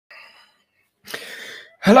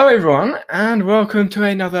Hello, everyone, and welcome to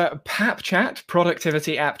another PAP Chat,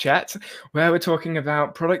 Productivity App Chat, where we're talking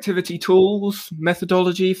about productivity tools,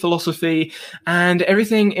 methodology, philosophy, and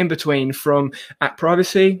everything in between, from app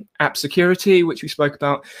privacy, app security, which we spoke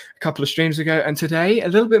about a couple of streams ago, and today a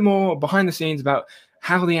little bit more behind the scenes about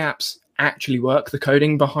how the apps actually work, the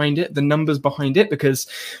coding behind it, the numbers behind it, because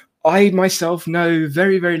I myself know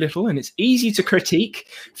very, very little, and it's easy to critique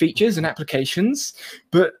features and applications.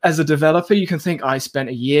 But as a developer, you can think, I spent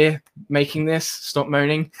a year making this, stop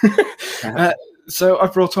moaning. So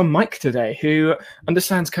I've brought on Mike today, who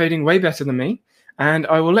understands coding way better than me. And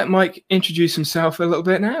I will let Mike introduce himself a little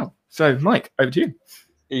bit now. So Mike, over to you.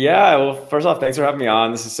 Yeah, well, first off, thanks for having me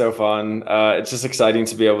on. This is so fun. It's just exciting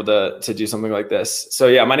to be able to do something like this. So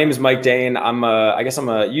yeah, my name is Mike Dane. I guess I'm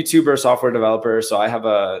a YouTuber, software developer. So I have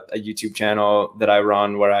a YouTube channel that I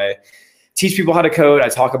run where I teach people how to code. I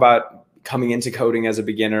talk about coming into coding as a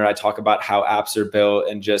beginner. I talk about how apps are built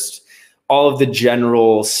and just all of the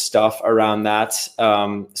general stuff around that.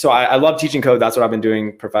 So I love teaching code. That's what I've been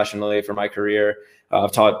doing professionally for my career.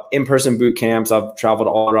 I've taught in-person boot camps. I've traveled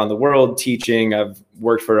all around the world teaching. I've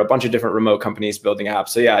worked for a bunch of different remote companies building apps.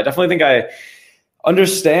 So yeah, I definitely think I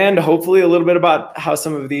understand hopefully a little bit about how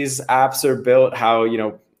some of these apps are built, how,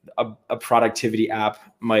 a productivity app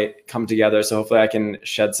might come together. So hopefully I can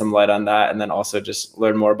shed some light on that, and then also just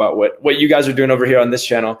learn more about what you guys are doing over here on this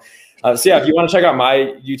channel. So yeah, if you want to check out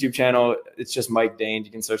my YouTube channel, it's just Mike Dane. You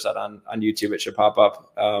can search that on YouTube. It should pop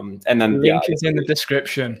up. And then Link is in the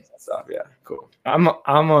description. Stuff. Yeah, cool. I'm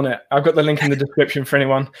on it. I've got the link in the description for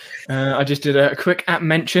anyone. I just did a quick app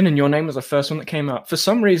mention, and your name was the first one that came up. For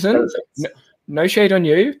some reason, no shade on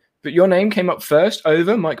you, but your name came up first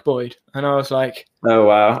over Mike Boyd, and I was like, "Oh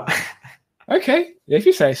wow, okay, if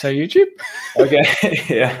you say so, YouTube." Okay,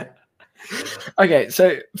 yeah. Okay,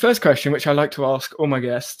 so first question, which I like to ask all my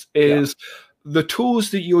guests, is the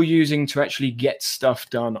tools that you're using to actually get stuff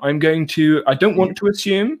done. I don't want to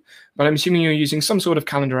assume, but I'm assuming you're using some sort of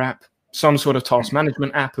calendar app, some sort of task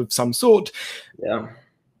management app of some sort. Yeah.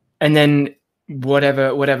 And then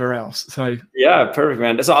whatever else. So yeah, perfect,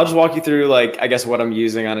 man. So I'll just walk you through, I guess, what I'm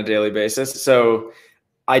using on a daily basis. So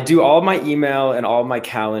I do all of my email and all of my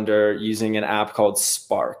calendar using an app called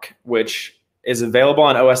Spark, which is available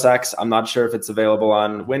on OS X. I'm not sure if it's available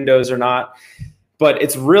on Windows or not, but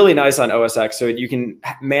it's really nice on OS X. So you can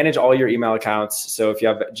manage all your email accounts. So if you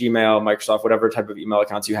have Gmail, Microsoft, whatever type of email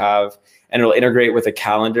accounts you have, and it'll integrate with a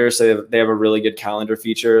calendar. So they have a really good calendar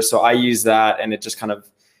feature. So I use that, and it just kind of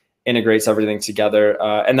integrates everything together.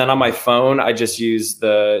 And then on my phone, I just use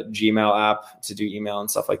the Gmail app to do email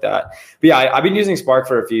and stuff like that. But yeah, I've been using Spark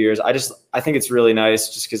for a few years. I think it's really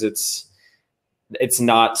nice just because it's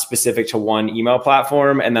not specific to one email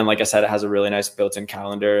platform. And then, like I said, it has a really nice built-in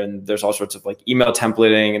calendar, and there's all sorts of email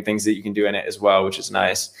templating and things that you can do in it as well, which is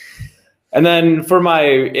nice. And then for my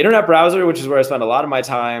internet browser, which is where I spend a lot of my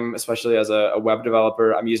time, especially as a web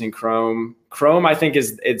developer, I'm using Chrome. Chrome, I think,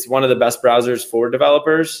 it's one of the best browsers for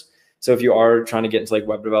developers. So if you are trying to get into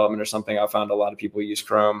web development or something, I found a lot of people use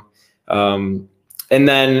Chrome. And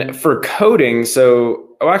then for coding,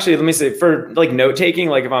 actually, let me say, for note taking,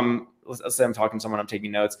 if let's say I'm talking to someone, I'm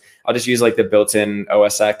taking notes, I'll just use the built-in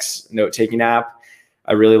OS X note-taking app.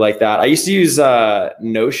 I really like that. I used to use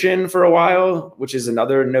Notion for a while, which is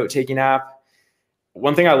another note-taking app.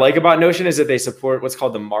 One thing I like about Notion is that they support what's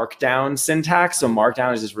called the Markdown syntax. So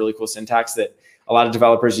Markdown is this really cool syntax that a lot of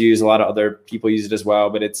developers use. A lot of other people use it as well,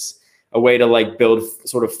 but it's a way to build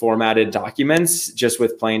sort of formatted documents just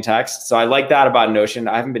with plain text. So I like that about Notion.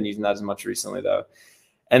 I haven't been using that as much recently though.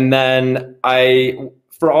 And then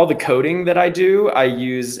for all the coding that I do, I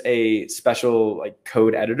use a special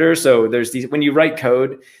code editor. So there's when you write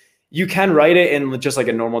code, you can write it in just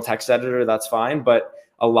a normal text editor, that's fine. But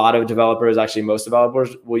a lot of developers, actually most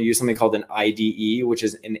developers, will use something called an IDE, which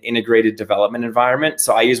is an integrated development environment.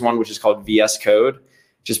 So I use one which is called VS Code,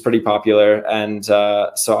 which is pretty popular. And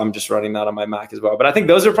so I'm just running that on my Mac as well. But I think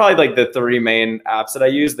those are probably the three main apps that I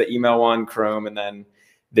use: the email one, Chrome, and then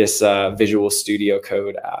this Visual Studio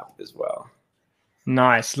Code app as well.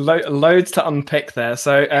 Nice. Loads to unpick there.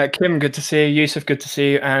 So Kim, good to see you. Yusuf, good to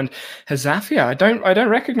see you. And Hazafia, I don't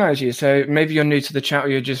recognize you. So maybe you're new to the chat, or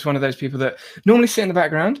you're just one of those people that normally sit in the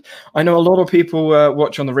background. I know a lot of people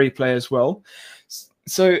watch on the replay as well.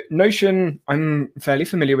 So Notion, I'm fairly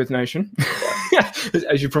familiar with Notion,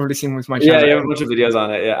 as you've probably seen with my channel. Yeah, you have a bunch of videos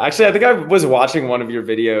on it. Yeah, actually, I think I was watching one of your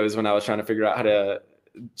videos when I was trying to figure out how to,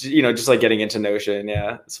 just getting into Notion.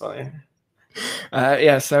 Yeah, it's funny.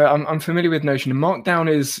 Yeah, so I'm familiar with Notion. And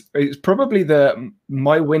Markdown is probably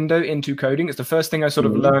my window into coding. It's the first thing I sort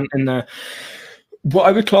of learned in what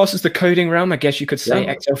I would class as the coding realm. I guess you could say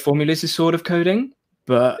Excel formulas is sort of coding.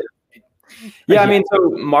 But yeah, I mean, so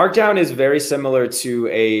Markdown is very similar to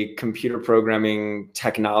a computer programming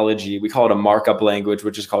technology. We call it a markup language,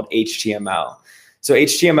 which is called HTML. So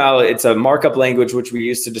HTML, it's a markup language which we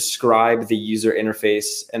use to describe the user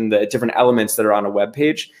interface and the different elements that are on a web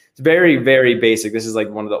page. It's very, very basic. This is like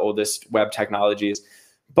one of the oldest web technologies.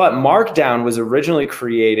 But Markdown was originally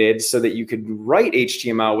created so that you could write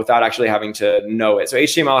HTML without actually having to know it. So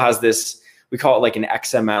HTML has this, we call it like an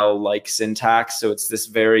XML-like syntax. So it's this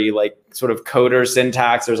very like sort of coder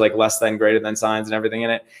syntax. There's like less than, greater than signs and everything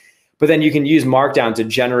in it. But then you can use Markdown to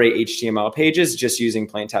generate HTML pages just using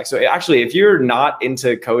plain text. So actually, if you're not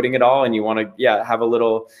into coding at all and you want to, have a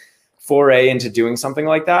little foray into doing something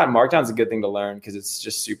like that, Markdown's a good thing to learn because it's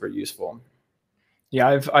just super useful.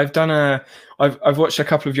 Yeah, I've watched a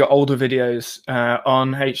couple of your older videos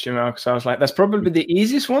on HTML because I was like, that's probably the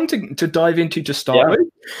easiest one to dive into to start with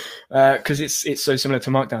because it's so similar to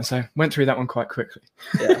Markdown. So went through that one quite quickly.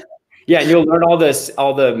 Yeah, and you'll learn all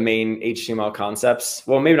the main HTML concepts.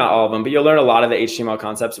 Well, maybe not all of them, but you'll learn a lot of the HTML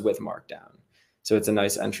concepts with Markdown. So it's a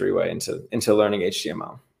nice entryway into learning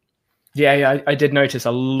HTML. Yeah, I did notice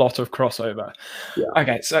a lot of crossover. Yeah.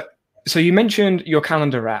 Okay, so you mentioned your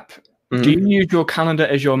calendar app. Mm-hmm. Do you use your calendar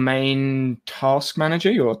as your main task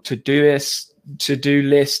manager, your to-do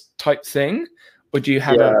list type thing, or do you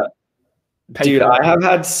have a paper? Dude, I have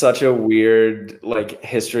had such a weird like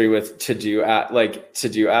history with to-do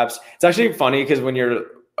apps. It's actually funny because when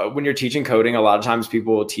you're teaching coding, a lot of times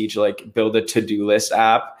people will teach like build a to-do list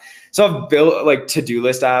app. So I've built like to-do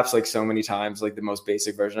list apps like so many times, like the most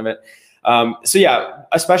basic version of it. So yeah,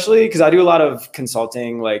 especially because I do a lot of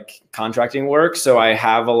consulting, like contracting work. So I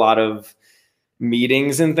have a lot of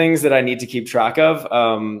meetings and things that I need to keep track of.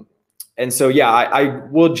 And so, yeah, I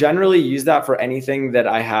will generally use that for anything that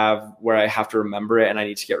I have where I have to remember it and I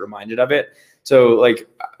need to get reminded of it. So like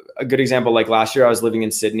a good example, like last year I was living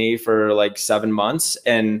in Sydney for like 7 months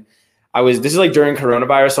and this is like during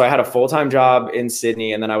coronavirus. So I had a full-time job in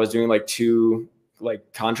Sydney and then I was doing like 2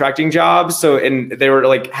 like contracting jobs. So, and they were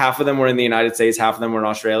like, half of them were in the United States, half of them were in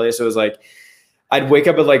Australia. So it was like, I'd wake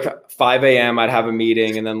up at like 5 a.m. I'd have a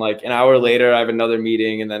meeting and then like an hour later I have another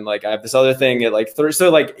meeting. And then like, I have this other thing at like 3.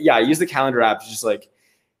 So like, yeah, I use the calendar app just like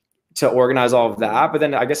to organize all of that. But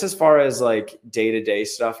then I guess as far as like day-to-day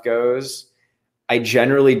stuff goes, I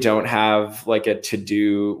generally don't have like a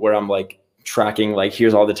to-do where I'm like tracking, like,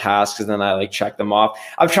 here's all the tasks. And then I like check them off.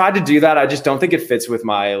 I've tried to do that. I just don't think it fits with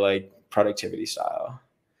my like productivity style.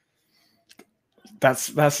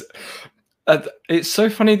 That's it's so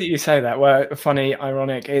funny that you say that. Well, funny,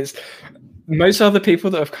 ironic is most other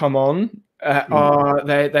people that have come on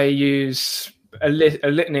they use a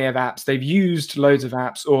litany of apps. They've used loads of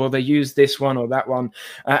apps, or they use this one or that one,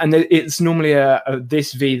 and it's normally a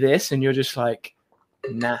this v this, and you're just like,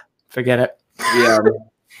 nah, forget it. Yeah,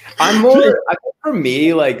 I'm more. I think for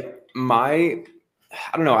me, like I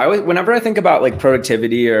don't know. Whenever I think about like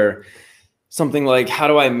productivity or something like how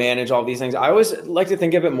do I manage all these things, I always like to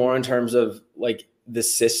think of it more in terms of like the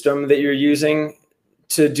system that you're using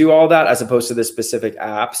to do all that as opposed to the specific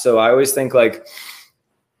app. So I always think like,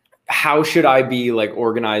 how should I be like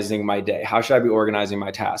organizing my day? How should I be organizing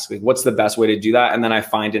my tasks? Like, what's the best way to do that? And then I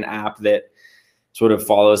find an app that sort of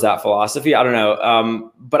follows that philosophy. I don't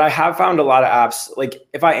know. But I have found a lot of apps, like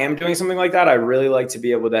if I am doing something like that, I really like to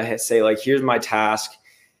be able to say like, here's my task.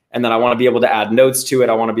 And then I want to be able to add notes to it.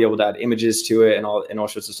 I want to be able to add images to it and all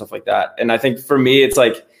sorts of stuff like that. And I think for me, it's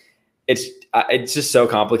like, it's just so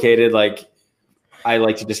complicated. Like I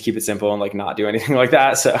like to just keep it simple and like not do anything like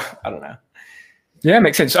that. So I don't know. Yeah,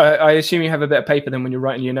 makes sense. I assume you have a bit of paper then when you're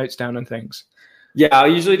writing your notes down and things. Yeah,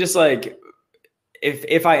 I'll usually just like,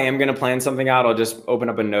 if I am going to plan something out, I'll just open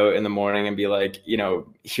up a note in the morning and be like,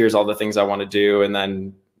 here's all the things I want to do. And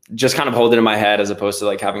then just kind of hold it in my head as opposed to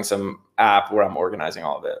like having some app where I'm organizing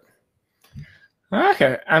all of it.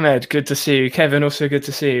 Okay. Ahmed, good to see you. Kevin, also good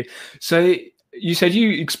to see you. So you said you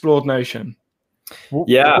explored Notion.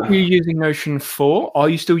 Yeah. What were you using Notion for? Are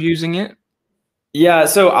you still using it? Yeah.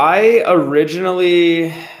 So I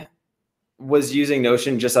originally was using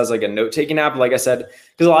Notion just as like a note-taking app, like I said,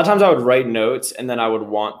 because a lot of times I would write notes and then I would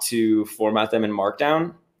want to format them in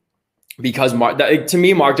Markdown because to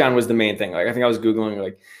me, Markdown was the main thing. Like I think I was Googling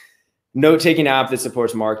like note-taking app that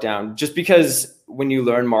supports Markdown, just because when you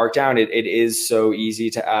learn Markdown, it is so easy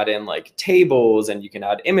to add in like tables, and you can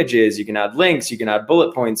add images, you can add links, you can add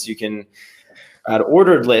bullet points, you can add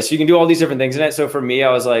ordered lists, you can do all these different things in it. So for me,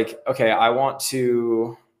 I was like, okay, I want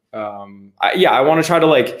to, I want to try to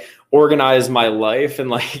like organize my life and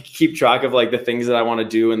like keep track of like the things that I want to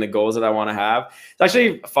do and the goals that I want to have. It's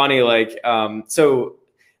actually funny. Like, so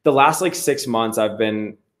the last like 6 months I've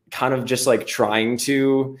been kind of just like trying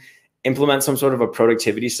to implement some sort of a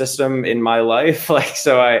productivity system in my life. Like,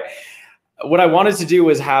 so what I wanted to do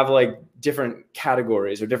was have like different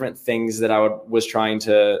categories or different things that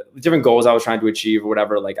different goals I was trying to achieve or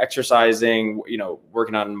whatever, like exercising,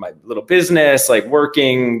 working on my little business, like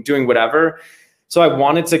working, doing whatever. So I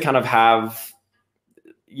wanted to kind of have,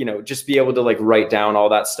 just be able to like write down all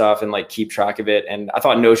that stuff and like keep track of it. And I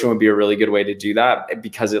thought Notion would be a really good way to do that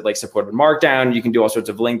because it like supported Markdown. You can do all sorts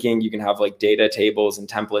of linking. You can have like data tables and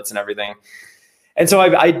templates and everything. And so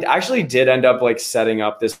I actually did end up like setting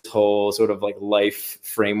up this whole sort of like life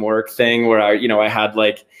framework thing where I had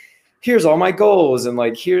like, here's all my goals and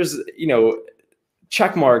like, here's,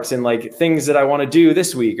 check marks and like things that I want to do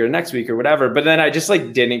this week or next week or whatever. But then I just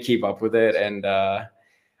like didn't keep up with it. And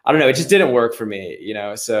I don't know, it just didn't work for me,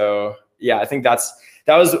 So yeah, I think that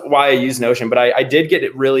was why I used Notion, but I did get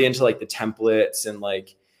it really into like the templates and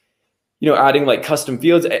like, adding like custom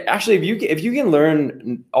fields. Actually, if you can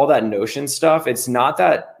learn all that Notion stuff, it's not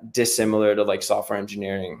that dissimilar to like software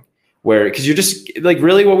engineering because you're just like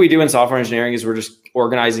really what we do in software engineering is we're just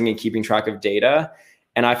organizing and keeping track of data.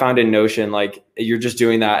 And I found in Notion, like you're just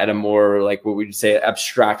doing that at a more like what we'd say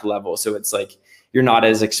abstract level. So it's like, you're not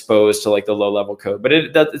as exposed to like the low level code, but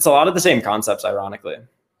it's a lot of the same concepts, ironically.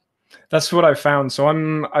 That's what I found. So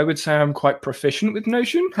I would say I'm quite proficient with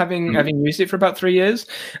Notion, having used it for about 3 years,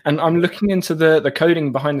 and I'm looking into the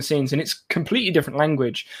coding behind the scenes, and it's completely different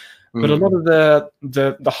language, but a lot of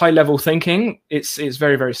the high level thinking it's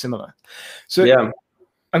very, very similar. So yeah,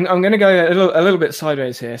 I'm going to go a little bit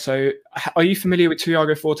sideways here. So are you familiar with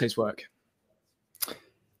Tiago Forte's work?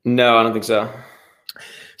 No, I don't think so.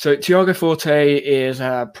 So Tiago Forte is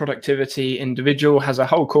a productivity individual, has a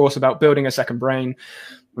whole course about building a second brain.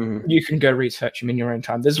 You can go research him in your own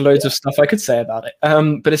time. There's loads of stuff I could say about it.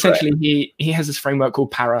 But essentially, he has this framework called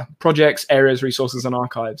PARA: projects, areas, resources, and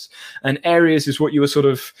archives. And areas is what you were sort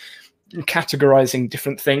of categorizing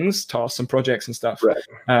different things, tasks and projects and stuff. Right.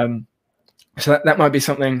 So that might be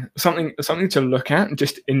something to look at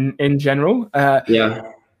just in general. Yeah.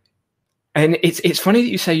 And it's funny that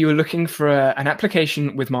you say you were looking for an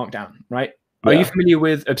application with Markdown, right? Are you familiar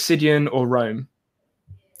with Obsidian or Rome?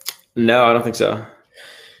 No, I don't think so.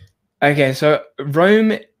 Okay, so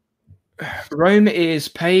Rome is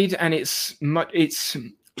paid, and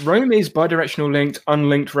Rome is bidirectional linked,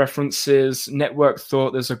 unlinked references, network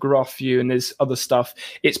thought. There's a graph view, and there's other stuff.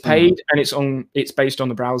 It's paid, and it's based on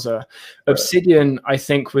the browser. Right. Obsidian, I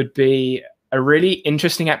think, would be a really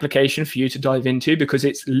interesting application for you to dive into because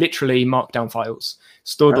it's literally Markdown files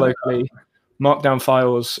stored locally. Markdown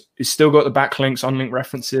files. It's still got the backlinks, unlinked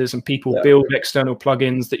references, and people build external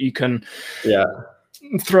plugins that you can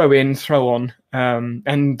throw in, throw on.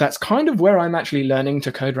 And that's kind of where I'm actually learning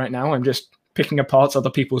to code right now. I'm just picking apart other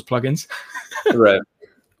people's plugins. Right.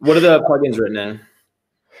 What are the plugins written in?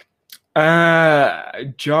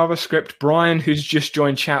 JavaScript. Brian, who's just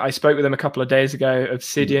joined chat, I spoke with him a couple of days ago.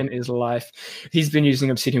 Obsidian is life. He's been using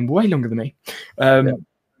Obsidian way longer than me.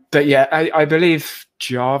 But yeah, I believe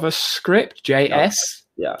JavaScript, JS.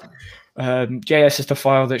 Yeah. JS is the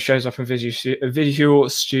file that shows up in Visual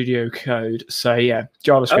Studio Code. So yeah,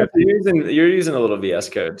 JavaScript. Oh, you're using a little VS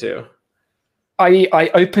Code too.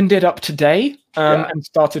 I opened it up today and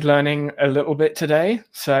started learning a little bit today.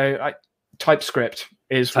 So TypeScript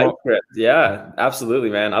is TypeScript. Yeah, absolutely,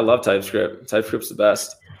 man. I love TypeScript. TypeScript's the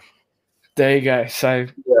best. There you go. So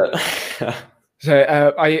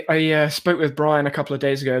I spoke with Brian a couple of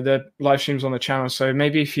days ago. The live stream's on the channel, so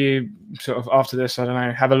maybe if you sort of after this, I don't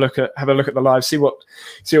know, have a look at the live, see what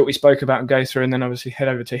we spoke about and go through, and then obviously head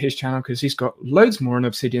over to his channel because he's got loads more on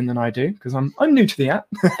Obsidian than I do because I'm new to the app.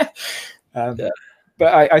 But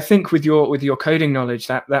I think with your coding knowledge,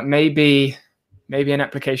 that may be an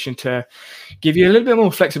application to give you a little bit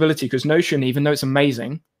more flexibility because Notion, even though it's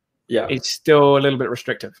amazing, it's still a little bit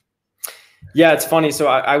restrictive. Yeah, it's funny. So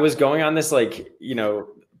I was going on this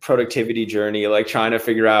productivity journey, like trying to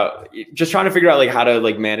figure out like how to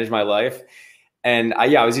like manage my life. And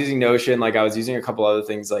I was using Notion, like I was using a couple other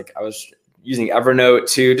things, like I was using Evernote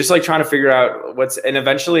too, just like trying to figure out and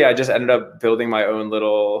eventually I just ended up building my own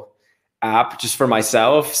little app just for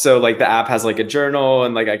myself. So like the app has like a journal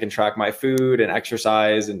and like I can track my food and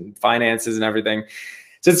exercise and finances and everything.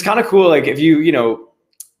 So it's kind of cool. Like if you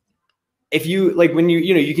like when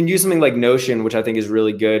you can use something like Notion, which I think is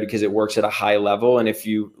really good because it works at a high level. And if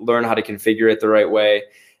you learn how to configure it the right way,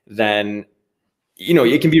 then,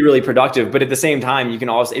 it can be really productive. But at the same time, you can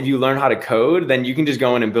also, if you learn how to code, then you can just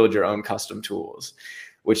go in and build your own custom tools,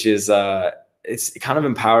 which is, it's kind of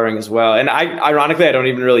empowering as well. And ironically, I don't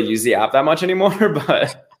even really use the app that much anymore,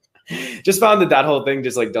 but just found that that whole thing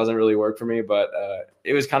just like doesn't really work for me. But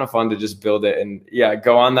it was kind of fun to just build it and yeah,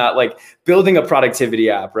 go on that, like building a productivity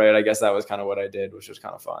app, right? I guess that was kind of what I did, which was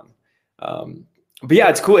kind of fun. But yeah,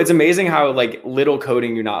 it's cool. It's amazing how like little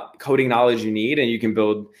coding knowledge you need, and you can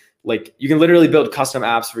build, like, you can literally build custom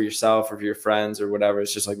apps for yourself or for your friends or whatever.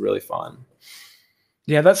 It's just like really fun.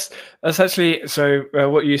 Yeah, that's actually, so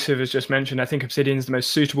what Yusuf has just mentioned, I think Obsidian is the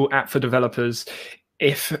most suitable app for developers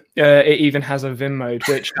if it even has a Vim mode,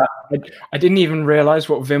 which I didn't even realize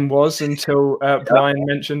what Vim was until Brian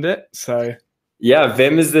mentioned it. So yeah,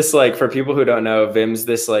 Vim is this, like, for people who don't know, Vim's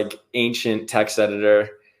this like ancient text editor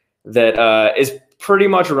that is pretty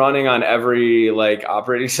much running on every like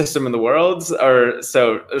operating system in the world, or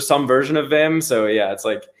so there's some version of Vim. So yeah, it's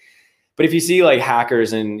like, but if you see like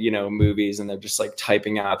hackers in, you know, movies and they're just like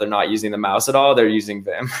typing out, they're not using the mouse at all, they're using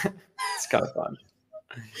Vim. It's kind of fun.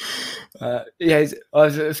 Yeah, I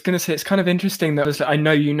was going to say, it's kind of interesting that I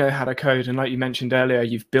know you know how to code, and like you mentioned earlier,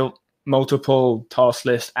 you've built multiple task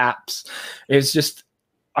list apps. It's just,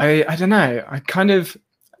 I don't know,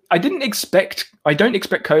 I don't expect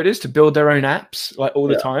coders to build their own apps like all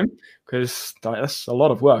the time, because that's a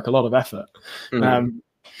lot of work, a lot of effort.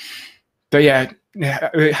 But yeah,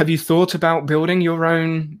 have you thought about building your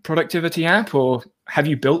own productivity app, or have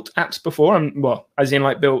you built apps before? Well, as in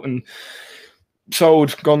like built and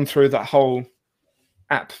sold, gone through that whole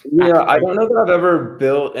app? Yeah, I don't know that I've ever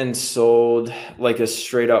built and sold like a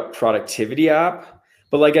straight up productivity app.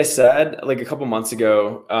 But like I said, like a couple months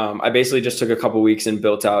ago, I basically just took a couple weeks and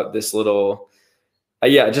built out this little,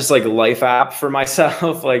 just like life app for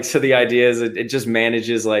myself. Like, so the idea is it just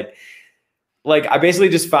manages like I basically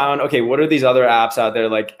just found, okay, what are these other apps out there,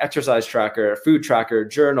 like exercise tracker, food tracker,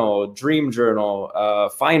 journal, dream journal,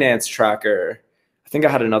 finance tracker. I think I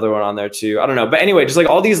had another one on there too. I don't know. But anyway, just like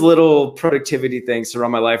all these little productivity things to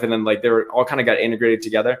run my life. And then like they were all kind of got integrated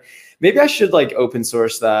together. Maybe I should like open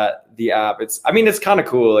source the app. It's kind of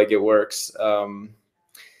cool. Like it works.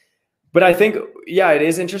 But I think, yeah, it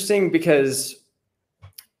is interesting because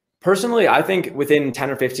personally, I think within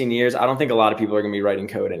 10 or 15 years, I don't think a lot of people are going to be writing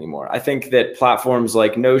code anymore. I think that platforms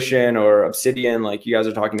like Notion or Obsidian, like you guys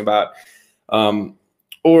are talking about,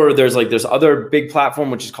 or there's other big platform,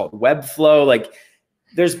 which is called Webflow. Like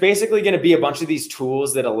there's basically going to be a bunch of these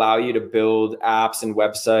tools that allow you to build apps and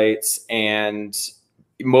websites and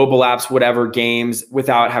mobile apps, whatever, games,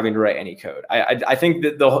 without having to write any code. I think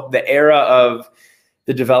that the era of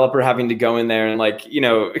the developer having to go in there and like, you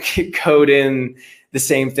know, code in the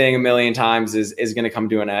same thing a million times is going to come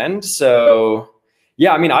to an end. So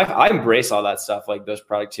yeah, I mean, I embrace all that stuff, like those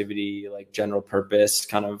productivity, like general purpose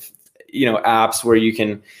kind of, you know, apps where you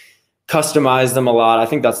can customize them a lot. I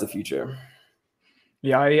think that's the future.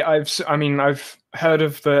 Yeah, I've heard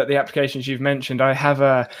of the applications you've mentioned. I have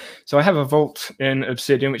a vault in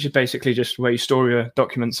Obsidian, which is basically just where you store your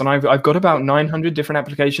documents, and I've got about 900 different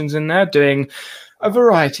applications in there doing a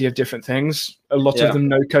variety of different things. A lot of them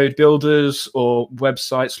no-code builders or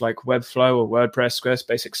websites like Webflow or WordPress,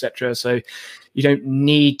 Squarespace, etc. So you don't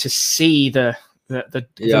need to see the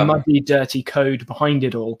muddy, dirty code behind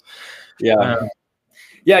it all. Yeah,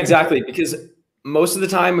 exactly. Because most of the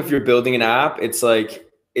time, if you're building an app, it's like,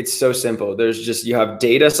 it's so simple. There's just, you have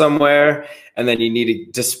data somewhere, and then you need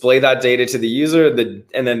to display that data to the user,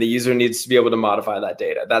 and then the user needs to be able to modify that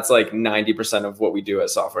data. That's like 90% of what we do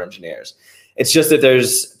as software engineers. It's just that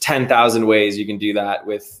there's 10,000 ways you can do that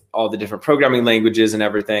with all the different programming languages and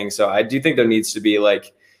everything. So I do think there needs to be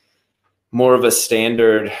like more of a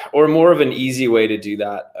standard or more of an easy way to do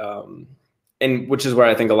that. And which is where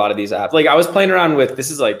I think a lot of these apps, like I was playing around with,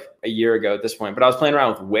 this is like a year ago at this point, but I was playing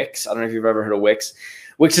around with Wix. I don't know if you've ever heard of Wix.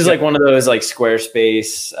 Wix is like one of those like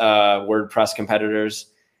Squarespace, WordPress competitors.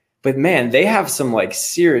 But man, they have some like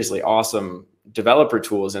seriously awesome developer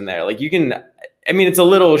tools in there. Like you can, I mean, it's a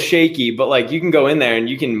little shaky, but like you can go in there and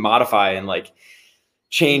you can modify and like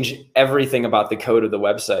change everything about the code of the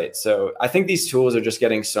website. So I think these tools are just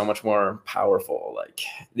getting so much more powerful. Like,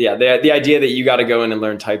 yeah, the idea that you got to go in and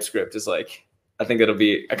learn TypeScript is like, I think it'll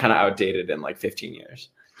be kind of outdated in like 15 years.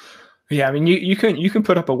 Yeah, I mean, you can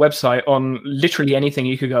put up a website on literally anything.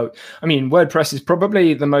 You could go, I mean, WordPress is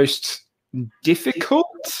probably the most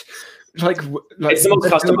difficult. Like it's the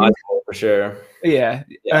most customizable for sure. Yeah.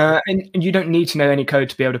 And you don't need to know any code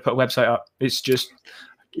to be able to put a website up. It's just,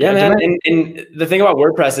 yeah, man. And the thing about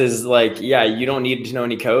WordPress is like, yeah, you don't need to know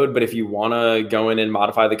any code, but if you want to go in and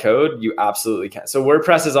modify the code, you absolutely can. So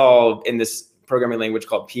WordPress is all in this programming language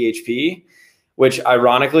called PHP, which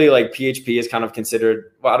ironically, like PHP is kind of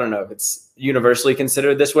considered, well, I don't know if it's universally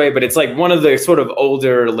considered this way, but it's like one of the sort of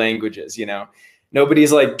older languages, you know,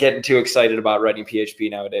 nobody's like getting too excited about writing PHP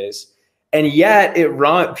nowadays. And yet it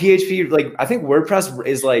run PHP, like I think WordPress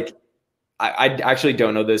is like, I actually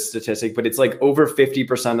don't know this statistic, but it's like over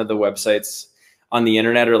 50% of the websites on the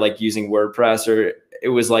internet are like using WordPress, or it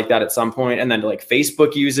was like that at some point. And then like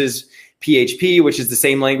Facebook uses PHP, which is the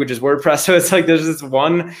same language as WordPress. So it's like there's this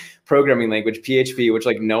one programming language, PHP, which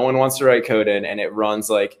like no one wants to write code in, and it runs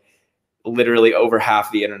like literally over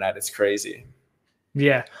half the internet. It's crazy.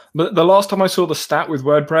 Yeah, but the last time I saw the stat with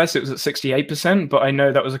WordPress, it was at 68%, but I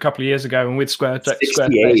know that was a couple of years ago. And with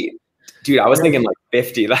Squarespace, dude, I was thinking like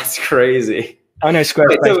 50. That's crazy. I know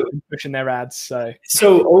Squarespace is pushing their ads. So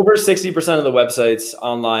over 60% of the websites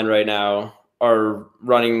online right now are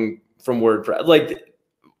running from WordPress. Like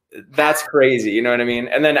that's crazy. You know what I mean?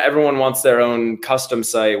 And then everyone wants their own custom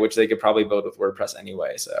site, which they could probably build with WordPress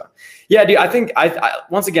anyway. So yeah, dude, I think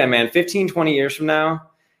once again, man, 15, 20 years from now,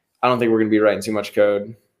 I don't think we're going to be writing too much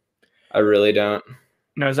code. I really don't.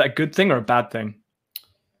 No, is that a good thing or a bad thing?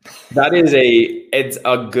 It's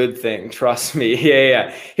a good thing. Trust me.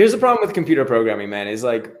 Yeah. Here's the problem with computer programming, man, is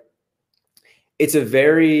like, it's a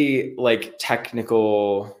very like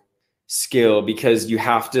technical skill because you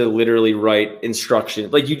have to literally write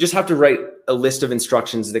instructions. Like you just have to write a list of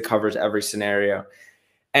instructions that covers every scenario.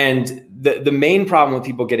 And the main problem with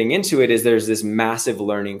people getting into it is there's this massive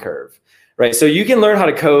learning curve, right? So you can learn how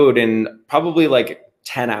to code in probably like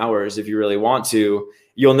 10 hours if you really want to.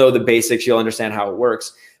 You'll know the basics, you'll understand how it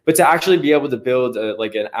works. But to actually be able to build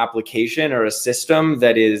like an application or a system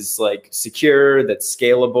that is like secure, that's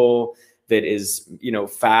scalable, that is, you know,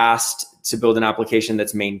 fast, to build an application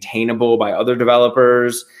that's maintainable by other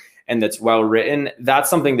developers and that's well written, that's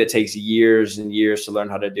something that takes years and years to learn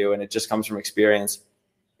how to do. And it just comes from experience.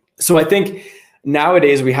 So I think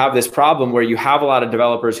nowadays we have this problem where you have a lot of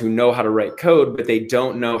developers who know how to write code, but they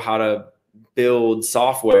don't know how to build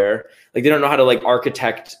software. Like they don't know how to like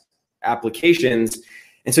architect applications.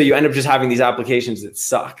 And so you end up just having these applications that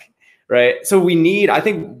suck, right? So I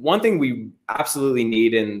think one thing we absolutely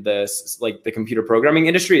need in this, like the computer programming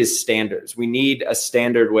industry, is standards. We need a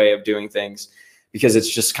standard way of doing things because it's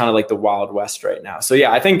just kind of like the Wild West right now. So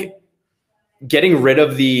yeah, I think getting rid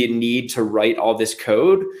of the need to write all this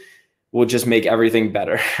code will just make everything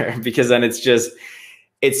better because then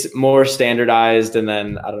it's more standardized. And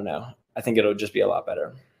then I don't know, I think it'll just be a lot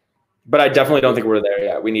better. But I definitely don't think we're there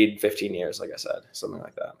yet. We need 15 years, like I said, something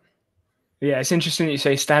like that. Yeah, it's interesting that you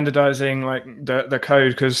say standardizing like the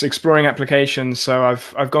code, because exploring applications. So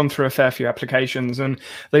I've gone through a fair few applications, and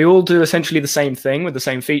they all do essentially the same thing with the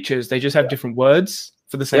same features. They just have different words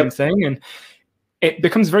for the same thing, and it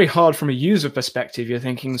becomes very hard from a user perspective. You're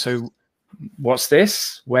thinking, so what's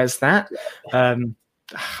this? Where's that?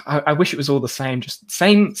 I wish it was all the same, just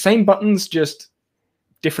same buttons, just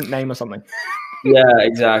different name or something. Yeah,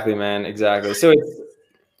 exactly, man. Exactly. So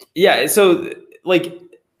so like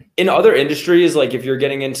in other industries, like if you're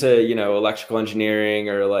getting into, you know, electrical engineering,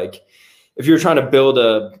 or like if you're trying to build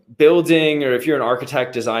a building, or if you're an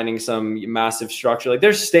architect designing some massive structure, like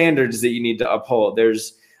there's standards that you need to uphold.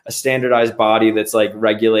 There's a standardized body that's like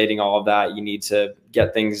regulating all of that. You need to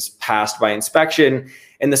get things passed by inspection.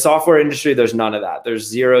 In the software industry, there's none of that. There's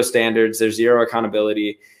zero standards. There's zero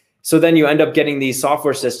accountability. So then you end up getting these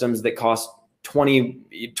software systems that cost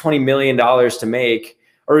 $20 million to make,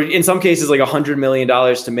 or in some cases like $100 million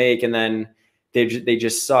to make, and then they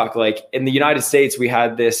just suck. Like in the United States, we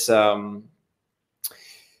had this. What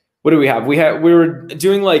do we have? We were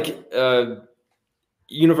doing like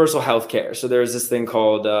universal healthcare. So there's this thing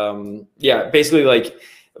called basically like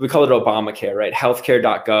we call it Obamacare, right?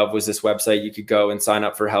 Healthcare.gov was this website you could go and sign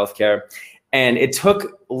up for healthcare, and it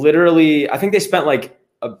took literally, I think they spent like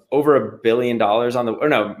over $1 billion on the, or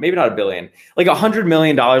no, maybe not $1 billion, like $100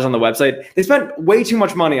 million on the website. They spent way too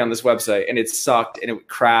much money on this website, and it sucked, and it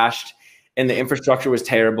crashed, and the infrastructure was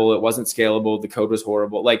terrible. It wasn't scalable. The code was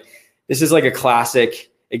horrible. Like this is like a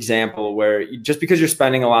classic example where just because you're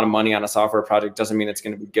spending a lot of money on a software project doesn't mean it's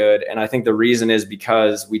going to be good. And I think the reason is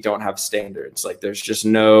because we don't have standards. Like there's just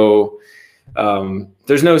there's no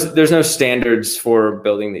standards for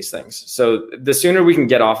building these things. So the sooner we can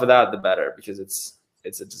get off of that, the better, because it's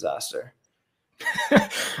a disaster.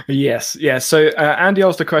 Yes. So Andy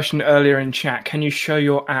asked a question earlier in chat. Can you show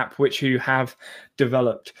your app which you have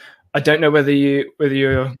developed? I don't know whether you're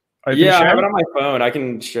open. Yeah, I have it on my phone. I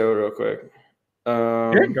can show it real quick.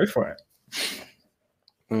 Yeah, go for it.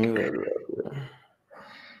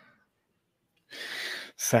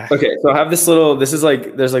 Okay, so I have this is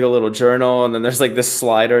like, there's like a little journal, and then there's like this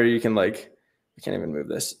slider. You can like, I can't even move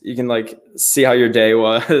this. You can like see how your day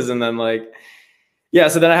was, and then like, yeah,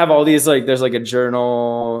 so then I have all these, like, there's like a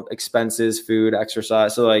journal, expenses, food,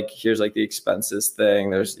 exercise. So like, here's like the expenses thing.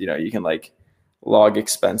 There's, you know, you can like log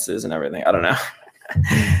expenses and everything. I don't know.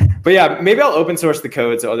 But yeah, maybe I'll open source the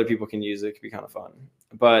code so other people can use it. It could be kind of fun.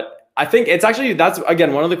 But I think it's actually, that's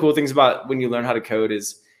again, one of the cool things about when you learn how to code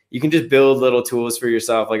is you can just build little tools for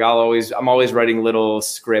yourself. Like I'm always writing little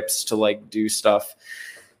scripts to like do stuff,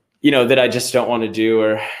 you know, that I just don't want to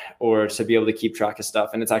do, or to be able to keep track of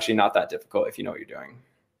stuff. And it's actually not that difficult if you know what you're doing.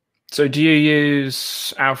 So do you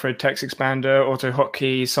use Alfred Text Expander,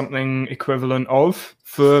 AutoHotkey, something equivalent of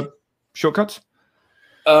for shortcuts?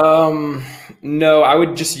 No, I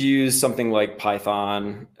would just use something like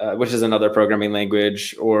Python, which is another programming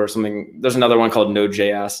language, or something. There's another one called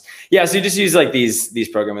Node.js. Yeah. So you just use like these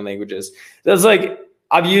programming languages. There's like,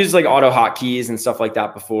 I've used like AutoHotkeys and stuff like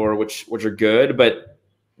that before, which are good, but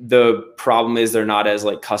the problem is they're not as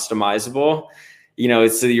like customizable. You know,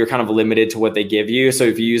 so you're kind of limited to what they give you. So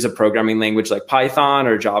if you use a programming language like Python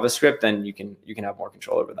or JavaScript, then you can have more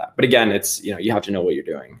control over that. But again, it's, you know, you have to know what you're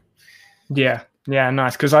doing. Yeah. Yeah,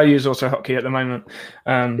 nice. Because I use AutoHotkey at the moment.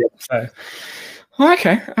 So, well,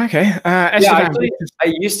 okay. Actually,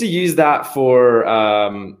 I used to use that for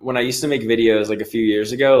when I used to make videos like a few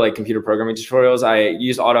years ago, like computer programming tutorials. I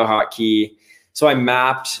used AutoHotkey. So I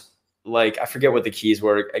mapped, like, I forget what the keys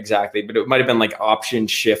were exactly, but it might have been like Option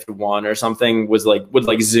Shift 1 or something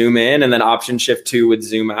would zoom in, and then Option Shift 2 would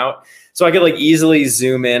zoom out. So I could like easily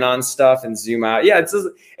zoom in on stuff and zoom out. Yeah,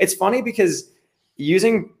 it's funny because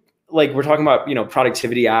using, like, we're talking about, you know,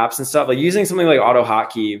 productivity apps and stuff, like using something like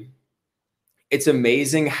AutoHotkey, it's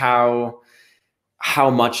amazing how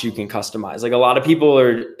much you can customize. Like a lot of people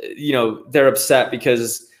are, you know, they're upset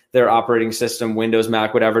because their operating system, Windows,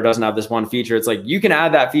 Mac, whatever, doesn't have this one feature. It's like, you can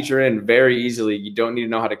add that feature in very easily. You don't need to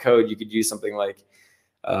know how to code. You could use something like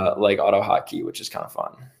AutoHotkey, which is kind of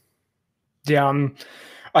fun. Yeah.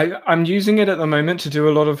 I'm using it at the moment to do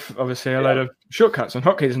a lot of, obviously, a load of shortcuts and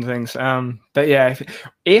hotkeys and things. But yeah,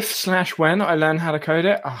 if/when I learn how to code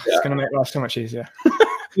it, it's going to make life so much easier.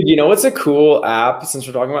 Dude, you know what's a cool app, since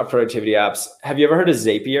we're talking about productivity apps? Have you ever heard of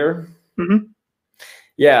Zapier? Mm-hmm.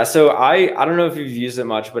 Yeah, so I don't know if you've used it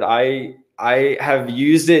much, but I have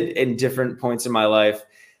used it in different points in my life.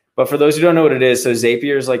 But for those who don't know what it is, so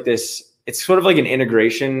Zapier is like this, it's sort of like an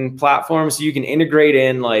integration platform. So you can integrate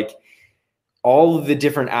in like all of the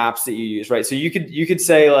different apps that you use, right? So you could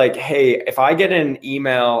say like, hey, if I get an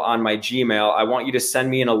email on my Gmail, I want you to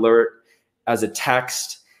send me an alert as a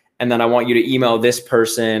text, and then I want you to email this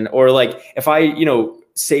person. Or like if I, you know,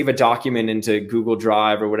 save a document into Google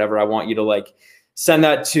Drive or whatever, I want you to like send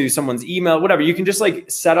that to someone's email, whatever. You can just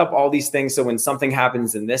like set up all these things. So when something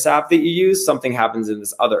happens in this app that you use, something happens in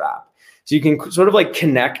this other app. So you can sort of like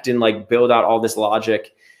connect and like build out all this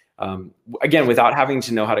logic, again, without having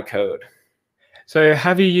to know how to code. So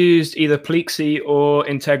have you used either Plexi or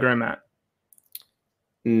Integromat?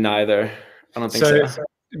 Neither. I don't think so.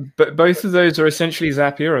 But both of those are essentially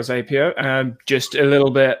Zapier or Zapier, just a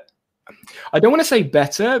little bit, I don't want to say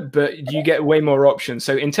better, but you get way more options.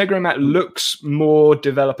 So Integromat looks more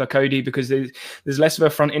developer codey because there's less of a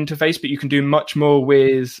front interface, but you can do much more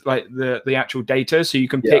with like the actual data. So you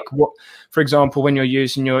can pick what, for example, when you're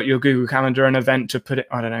using your Google Calendar, an event to put it,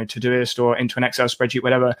 I don't know, Todoist or into an Excel spreadsheet,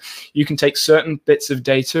 whatever, you can take certain bits of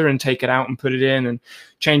data and take it out and put it in and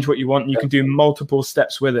change what you want. And you can do multiple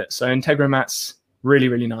steps with it. So Integromat's really,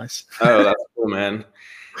 really nice. Oh, that's cool, man.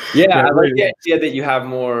 Yeah, I like the idea that you have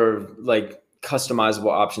more like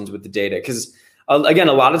customizable options with the data. Because again,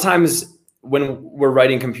 a lot of times when we're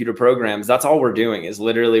writing computer programs, that's all we're doing is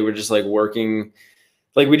literally we're just like working,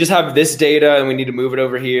 like we just have this data and we need to move it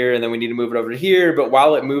over here and then we need to move it over here. But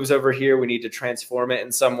while it moves over here, we need to transform it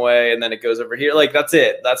in some way and then it goes over here. Like that's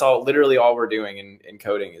it. That's all, literally all we're doing in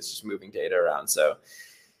coding is just moving data around. So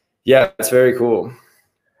yeah, it's very cool.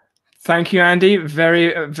 Thank you, Andy.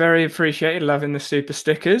 Very, very appreciated. Loving the super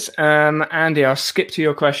stickers. Andy, I'll skip to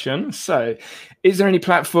your question. So, is there any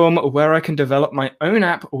platform where I can develop my own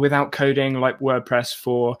app without coding like WordPress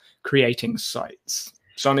for creating sites?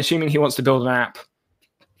 So I'm assuming he wants to build an app.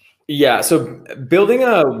 Yeah, so building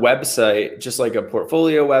a website, just like a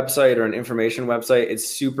portfolio website or an information website, it's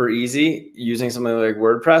super easy using something like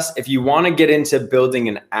WordPress. If you want to get into building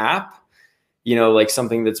an app, you know, like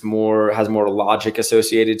something that's has more logic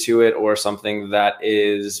associated to it, or something that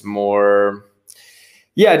is more,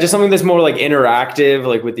 just something that's more like interactive,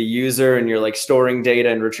 like with the user, and you're like storing data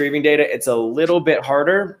and retrieving data, it's a little bit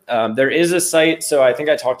harder. There is a site, so I think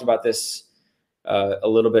I talked about this a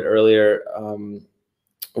little bit earlier.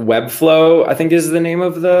 Webflow, I think, is the name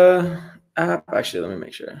of the app. Actually, let me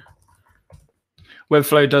make sure.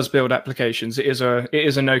 Webflow does build applications. It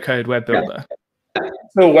is a no-code web builder.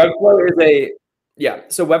 So Webflow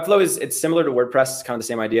is it's similar to WordPress. It's kind of the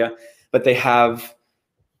same idea, but they have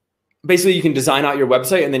basically you can design out your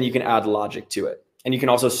website and then you can add logic to it. And you can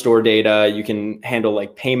also store data. You can handle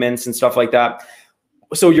like payments and stuff like that.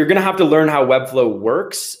 So you're going to have to learn how Webflow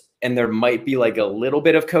works. And there might be like a little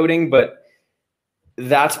bit of coding, but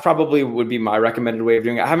that's probably would be my recommended way of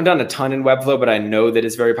doing it. I haven't done a ton in Webflow, but I know that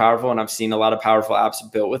it's very powerful and I've seen a lot of powerful apps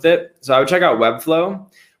built with it. So I would check out Webflow.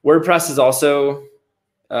 WordPress is also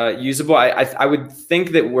usable. I would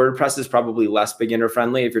think that WordPress is probably less beginner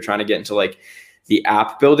friendly if you're trying to get into like the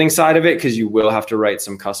app building side of it, because you will have to write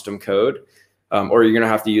some custom code, or you're going to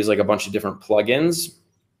have to use like a bunch of different plugins.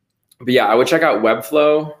 But yeah, I would check out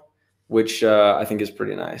Webflow, which I think is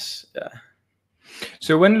pretty nice. Yeah.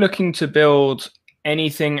 So when looking to build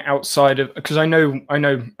anything outside of, because I know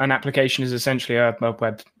an application is essentially a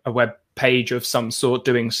web page of some sort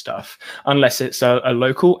doing stuff, unless it's a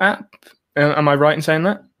local app. Am I right in saying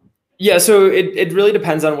that? Yeah. So it really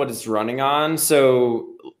depends on what it's running on. So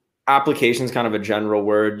application is kind of a general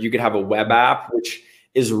word. You could have a web app, which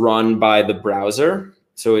is run by the browser.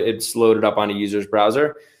 So it's loaded up on a user's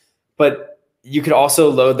browser. But you could also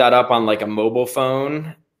load that up on like a mobile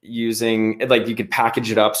phone using, like you could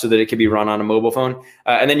package it up so that it could be run on a mobile phone.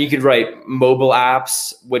 And then you could write mobile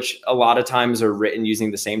apps, which a lot of times are written using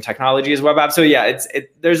the same technology as web apps. So yeah,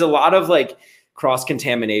 there's a lot of like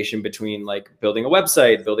cross-contamination between like building a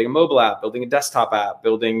website, building a mobile app, building a desktop app,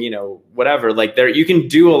 building, whatever. Like you can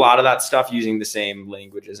do a lot of that stuff using the same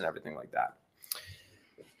languages and everything like that.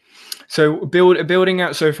 So building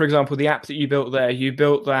out, so for example, the app that you built there, you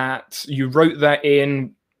wrote that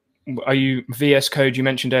in, are you VS Code you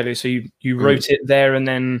mentioned earlier? So you wrote it there and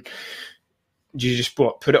then you just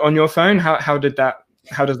put it on your phone? How does that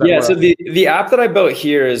work? So the app that I built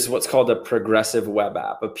here is what's called a progressive web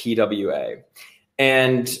app, a PWA.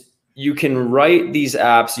 And you can write these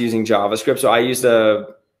apps using JavaScript. So I used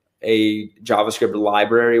a JavaScript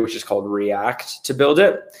library, which is called React, to build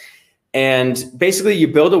it. And basically you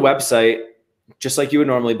build a website just like you would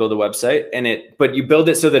normally build a website, but you build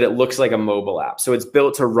it so that it looks like a mobile app. So it's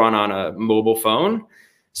built to run on a mobile phone.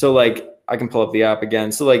 So like I can pull up the app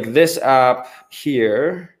again. So like this app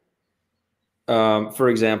here, for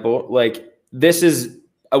example, like this is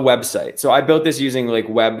a website. So I built this using like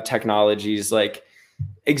web technologies, like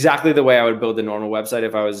exactly the way I would build a normal website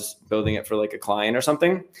if I was building it for like a client or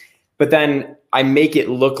something. But then I make it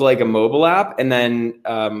look like a mobile app. And then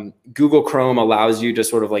Google Chrome allows you to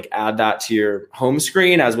sort of like add that to your home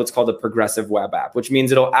screen as what's called a progressive web app, which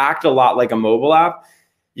means it'll act a lot like a mobile app.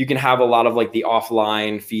 You can have a lot of like the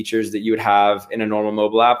offline features that you would have in a normal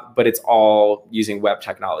mobile app, but it's all using web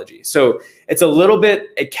technology. So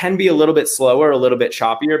it can be a little bit slower, a little bit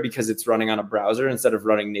choppier because it's running on a browser instead of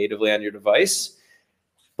running natively on your device.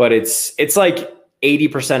 But it's like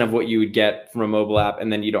 80% of what you would get from a mobile app,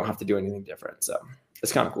 and then you don't have to do anything different. So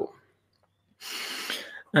it's kind of cool.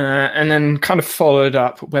 And then kind of followed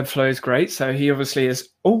up, Webflow is great. So he obviously is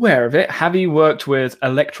aware of it. Have you worked with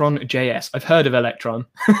Electron.js? I've heard of Electron,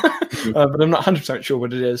 but I'm not 100% sure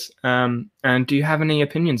what it is. And do you have any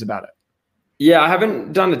opinions about it? Yeah, I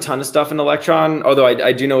haven't done a ton of stuff in Electron, although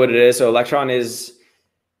I do know what it is. So Electron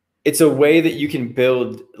it's a way that you can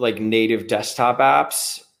build like native desktop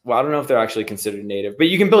apps. Well, I don't know if they're actually considered native, but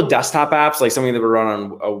you can build desktop apps, like something that would run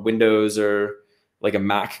on a Windows or like a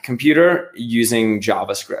Mac computer using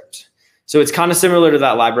JavaScript. So it's kind of similar to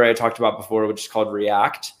that library I talked about before, which is called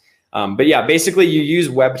React. But yeah, basically you use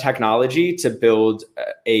web technology to build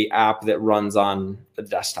a app that runs on the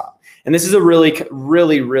desktop. And this is a really,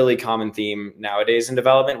 really, really common theme nowadays in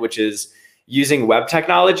development, which is using web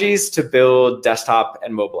technologies to build desktop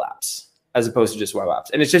and mobile apps, as opposed to just web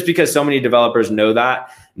apps. And it's just because so many developers know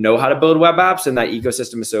how to build web apps, and that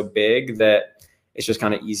ecosystem is so big that it's just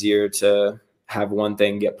kind of easier to have one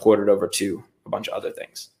thing get ported over to a bunch of other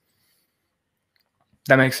things.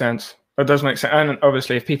 That makes sense. That does make sense. And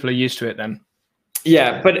obviously if people are used to it, then.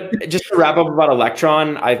 Yeah, but just to wrap up about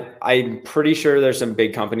Electron, I'm pretty sure there's some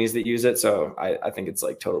big companies that use it. So I think it's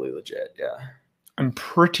like totally legit. Yeah. I'm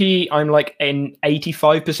like an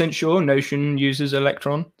 85% sure Notion uses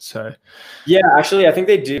Electron. So yeah, actually I think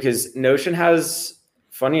they do, because Notion has,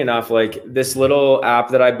 funny enough, like this little app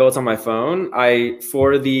that I built on my phone, I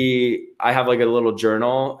have like a little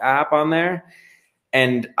journal app on there,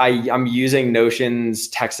 and I'm using Notion's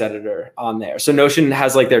text editor on there. So Notion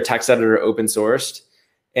has like their text editor open sourced,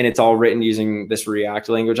 and it's all written using this React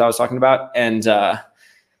language I was talking about. And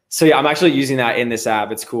so yeah, I'm actually using that in this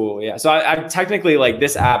app. It's cool. Yeah. So I'm technically like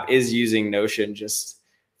this app is using Notion just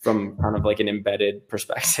from kind of like an embedded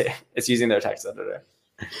perspective. It's using their text editor.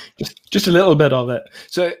 Just a little bit of it.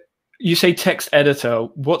 So you say text editor.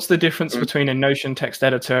 What's the difference between a Notion text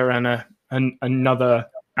editor and another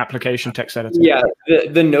application text editor? Yeah,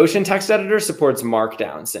 the Notion text editor supports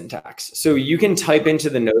Markdown syntax. So you can type into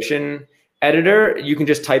the Notion editor, you can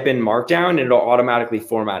just type in Markdown and it'll automatically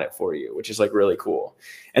format it for you, which is like really cool.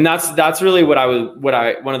 And that's really one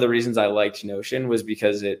of the reasons I liked Notion was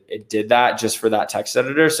because it did that just for that text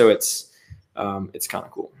editor. So it's kind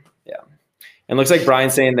of cool. Yeah. And looks like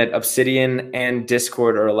Brian's saying that Obsidian and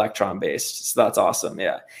Discord are Electron based. So that's awesome.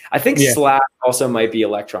 Yeah. I think Slack also might be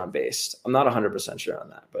Electron based. I'm not 100% sure on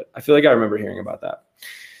that, but I feel like I remember hearing about that.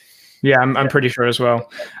 Yeah, I'm pretty sure as well.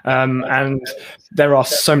 And there are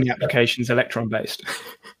so many applications Electron based.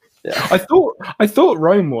 Yeah. I thought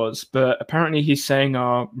Rome was, but apparently he's saying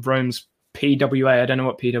Rome's PWA. I don't know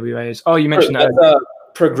what PWA is. Oh, you mentioned that. That's a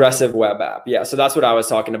progressive web app. Yeah, so that's what I was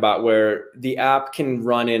talking about, where the app can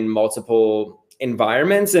run in multiple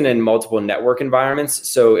environments and in multiple network environments.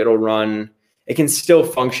 So it can still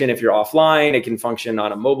function if you're offline. It can function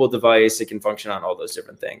on a mobile device. It can function on all those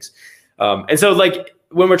different things. And so like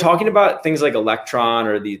when we're talking about things like Electron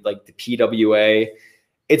or the PWA,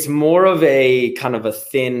 it's more of a kind of a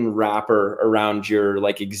thin wrapper around your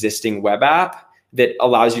like existing web app that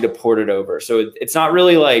allows you to port it over. So it's not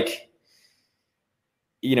really like,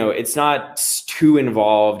 it's not too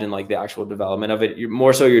involved in like the actual development of it.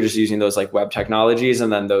 You're just using those like web technologies,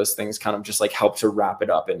 and then those things kind of just like help to wrap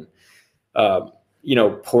it up and,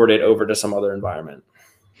 port it over to some other environment.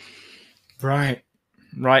 Right.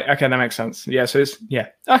 Okay, that makes sense. Yeah. So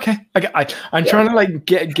okay. I'm trying to like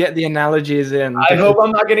get the analogies in. I hope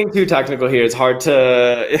I'm not getting too technical here. It's hard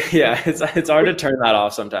to, it's hard to turn that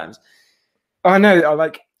off sometimes. I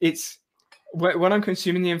know. It's when I'm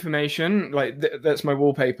consuming the information, like that's my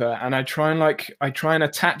wallpaper, and I try and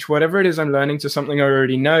attach whatever it is I'm learning to something I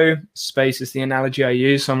already know. Space is the analogy I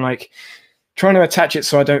use. So I'm like trying to attach it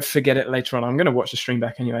so I don't forget it later on. I'm going to watch the stream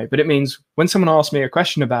back anyway, but it means when someone asks me a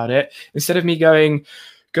question about it, instead of me going,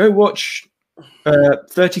 go watch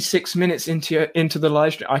 36 minutes into the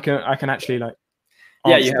live stream, I can actually like.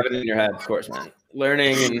 Yeah, you have it in your head, of course, man.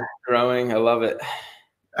 Learning and growing. I love it.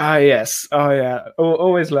 Ah, yes. Oh, yeah.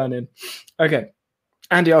 Always learning. Okay.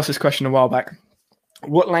 Andy asked this question a while back.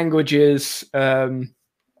 What languages? What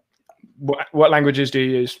languages do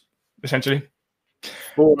you use, essentially?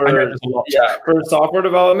 For software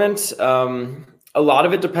development, a lot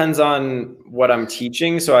of it depends on what I'm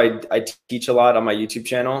teaching. So I teach a lot on my YouTube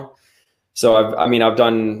channel. So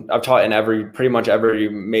I've taught in pretty much every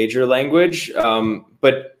major language.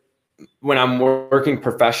 But when I'm working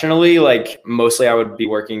professionally, like mostly I would be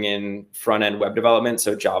working in front-end web development,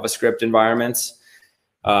 so JavaScript environments.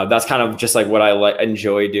 That's kind of just like what I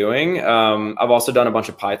enjoy doing. I've also done a bunch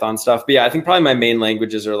of Python stuff, but yeah, I think probably my main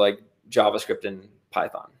languages are like JavaScript and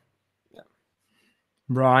Python. Yeah.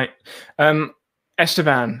 Right.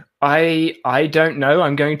 Esteban, I don't know.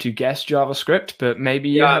 I'm going to guess JavaScript, but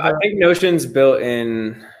maybe I think Notion's built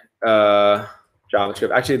in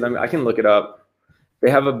JavaScript. Actually, I can look it up. They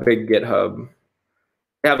have a big GitHub.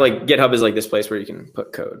 They have like GitHub is like this place where you can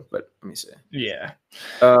put code, but let me see. Yeah.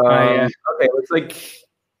 Okay, looks like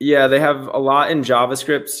they have a lot in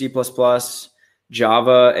JavaScript, C++,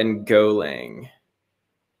 Java, and Golang.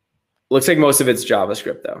 Looks like most of it's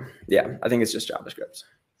JavaScript though. Yeah, I think it's just JavaScript.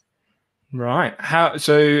 Right.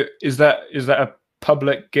 So is that a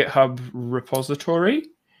public GitHub repository?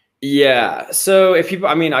 Yeah. So if people,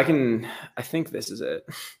 I think this is it.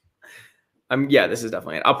 Yeah, this is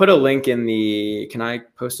definitely it. I'll put a link in the, can I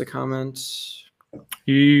post a comment?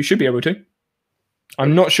 You should be able to.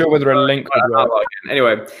 I'm not sure whether a link would work.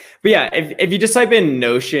 Anyway, but yeah, if you just type in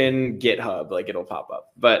Notion GitHub, like it'll pop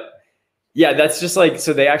up. But yeah, that's just like,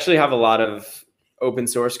 so they actually have a lot of open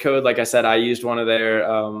source code. Like I said, I used one of their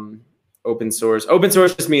open source. Open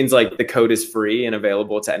source just means like the code is free and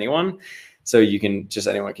available to anyone. So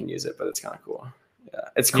anyone can use it, but it's kind of cool. Yeah,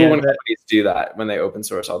 it's cool when companies do that, when they open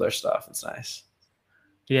source all their stuff. It's nice.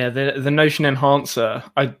 Yeah, the Notion enhancer.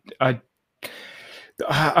 I'm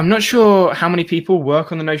not sure how many people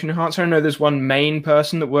work on the Notion enhancer. I know there's one main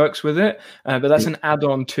person that works with it, but that's an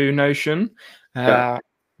add-on to Notion.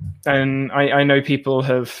 And I know people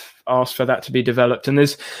have asked for that to be developed. And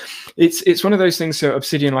it's one of those things. So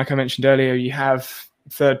Obsidian, like I mentioned earlier, you have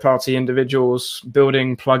third-party individuals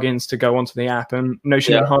building plugins to go onto the app, and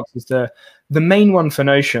Notion Enhancer is the main one for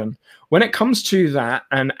Notion. When it comes to that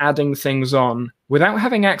and adding things on without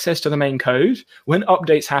having access to the main code, when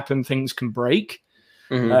updates happen, things can break.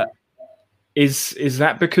 Mm-hmm. Is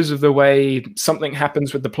that because of the way something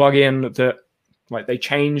happens with the plugin that like they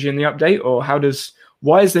change in the update, or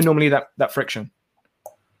why is there normally that friction?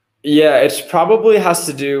 Yeah, it probably has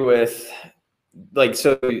to do with like,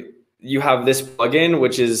 so you have this plugin,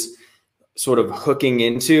 which is sort of hooking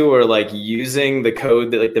into or like using the code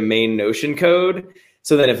that like the main Notion code.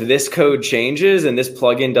 So then if this code changes and this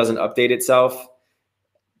plugin doesn't update itself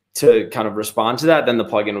to kind of respond to that, then the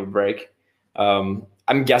plugin would break. I'm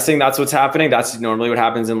guessing that's what's happening. That's normally what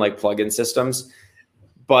happens in like plugin systems,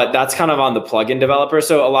 but that's kind of on the plugin developer.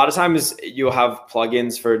 So a lot of times you'll have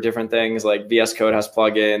plugins for different things, like VS Code has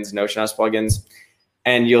plugins, Notion has plugins,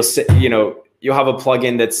 and you'll have a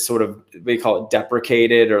plugin that's sort of, we call it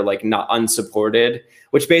deprecated or like not unsupported,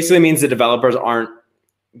 which basically means the developers aren't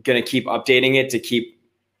going to keep updating it to keep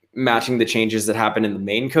matching the changes that happen in the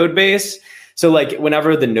main code base. So like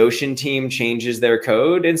whenever the Notion team changes their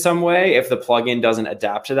code in some way, if the plugin doesn't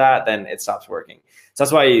adapt to that, then it stops working. So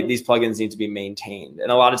that's why these plugins need to be maintained.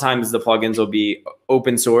 And a lot of times the plugins will be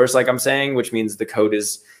open source, like I'm saying, which means the code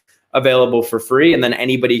is available for free, and then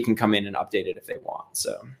anybody can come in and update it if they want.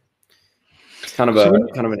 So it's kind of an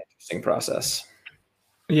interesting process.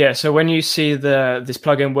 Yeah. So when you see this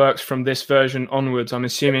plugin works from this version onwards, I'm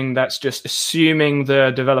assuming that's just assuming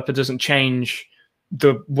the developer doesn't change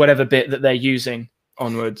the whatever bit that they're using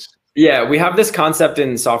onwards. Yeah, we have this concept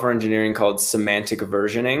in software engineering called semantic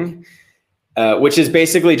versioning, which is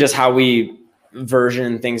basically just how we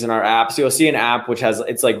version things in our apps. You'll see an app which has,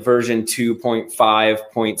 it's like version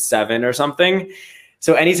 2.5.7 or something.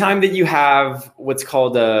 So anytime that you have what's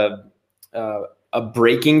called a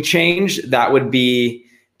breaking change, that would be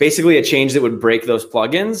basically a change that would break those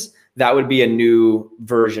plugins. That would be a new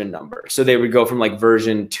version number. So they would go from like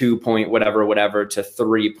version 2 point whatever to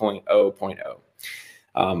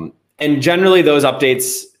 3.0.0. And generally those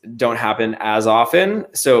updates don't happen as often.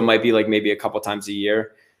 So it might be like maybe a couple times a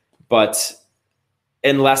year, but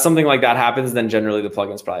unless something like that happens, then generally the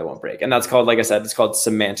plugins probably won't break. And that's called, like I said, it's called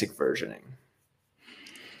semantic versioning.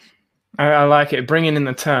 I like it, bringing in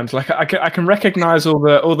the terms. Like I can recognize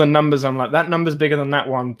all the numbers. I'm like, that number's bigger than that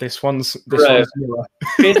one. This one's newer.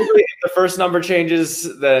 Basically, if the first number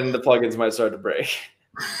changes, then the plugins might start to break.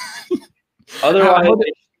 Otherwise,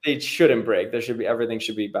 they shouldn't break. Everything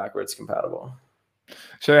should be backwards compatible.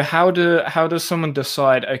 So how does someone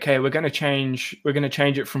decide? Okay, we're going to change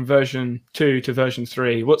it from version 2 to version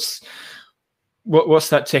 3. What's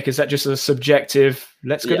that tick? Is that just a subjective,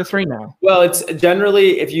 let's go to 3 now? Well, it's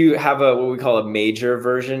generally if you have what we call a major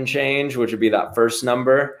version change, which would be that first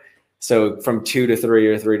number. So from 2 to 3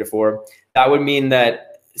 or 3 to 4, that would mean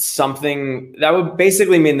that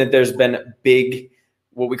basically mean that there's been big,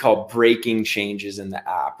 what we call breaking changes in the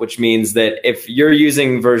app, which means that if you're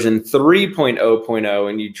using version 3.0.0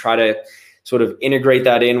 and you try to sort of integrate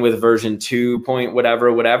that in with version 2 point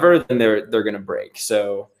whatever, then they're going to break.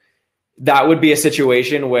 So that would be a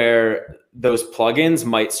situation where those plugins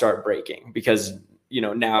might start breaking because,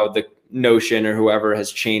 now the Notion or whoever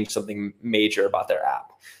has changed something major about their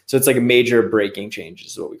app. So it's like a major breaking change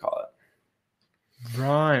is what we call it.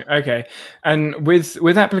 Right. Okay. And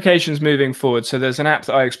with applications moving forward, so there's an app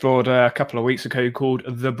that I explored a couple of weeks ago called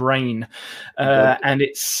The Brain, and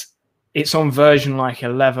it's on version like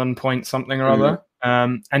 11 point something or other,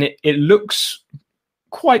 and it looks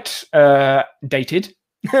quite dated.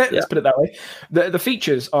 Let's put it that way. The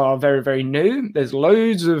features are very, very new. There's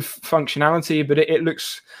loads of functionality, but it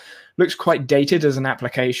looks quite dated as an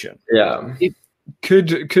application. Yeah.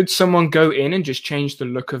 Could someone go in and just change the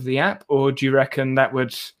look of the app, or do you reckon that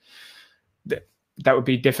would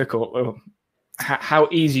be difficult? Or how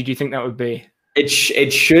easy do you think that would be? It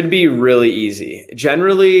should be really easy.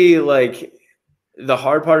 Generally, like the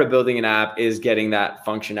hard part of building an app is getting that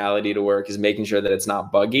functionality to work, is making sure that it's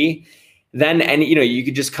not buggy. Then, and you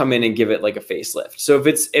could just come in and give it like a facelift. So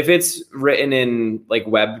if it's written in like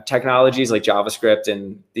web technologies like JavaScript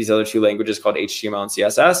and these other two languages called HTML and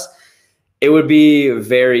CSS, it would be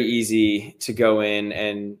very easy to go in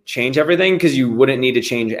and change everything because you wouldn't need to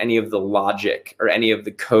change any of the logic or any of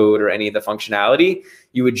the code or any of the functionality.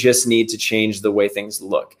 You would just need to change the way things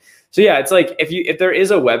look. So yeah, it's like if there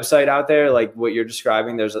is a website out there like what you're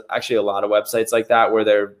describing, there's actually a lot of websites like that where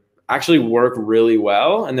they're actually work really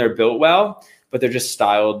well and they're built well, but they're just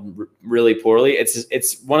styled really poorly.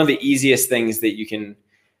 It's one of the easiest things that you can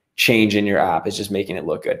change in your app is just making it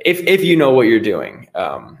look good if you know what you're doing.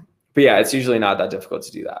 But yeah, it's usually not that difficult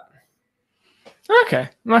to do that. Okay,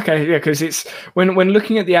 yeah, because it's when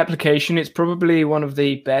looking at the application, it's probably one of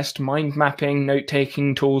the best mind mapping, note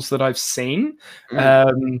taking tools that I've seen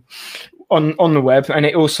on the web, and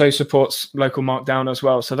it also supports local markdown as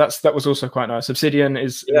well. So that was also quite nice. Obsidian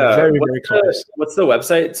is very close. What's the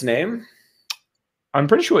website's name? I'm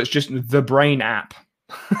pretty sure it's just The Brain app.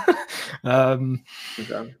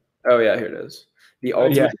 Okay. Oh yeah, here it is. The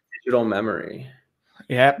ultimate digital memory.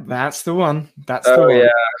 Yeah, that's the one. Yeah.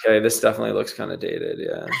 Okay. This definitely looks kind of dated.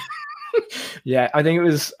 Yeah. Yeah, I think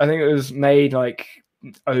it was made like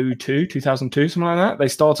 2002, something like that. They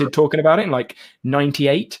started talking about it in like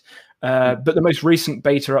 98. But the most recent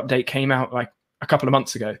beta update came out like a couple of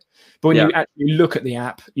months ago. But when Yeah. you actually look at the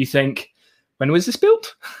app, you think, when was this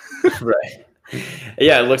built? Right.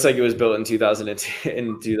 Yeah, it looks like it was built in 2002.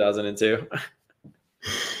 In 2002.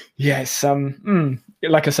 Yes,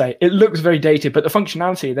 like I say, it looks very dated, but the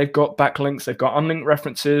functionality, they've got backlinks, they've got unlinked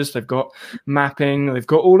references, they've got mapping, they've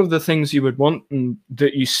got all of the things you would want and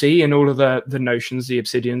that you see in all of the notions, the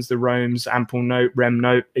obsidians, the roams, ample note, rem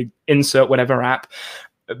note, insert whatever app.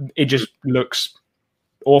 It just looks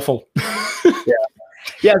awful.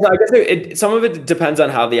 Yeah, so I guess some of it depends on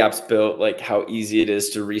how the app's built, like how easy it is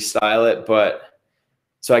to restyle it. But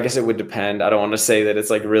so I guess it would depend. I don't want to say that it's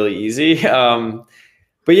like really easy.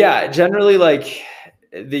 But yeah, generally like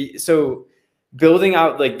so building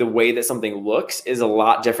out like the way that something looks is a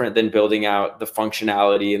lot different than building out the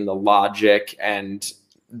functionality and the logic and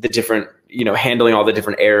the different, handling all the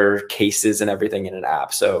different error cases and everything in an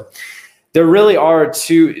app. So there really are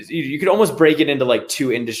you could almost break it into like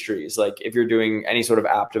two industries. Like if you're doing any sort of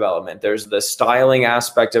app development, there's the styling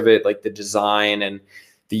aspect of it, like the design and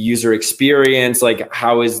the user experience, like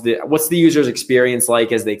what's the user's experience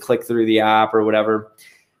like as they click through the app or whatever.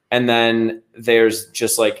 And then there's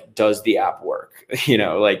just like, does the app work?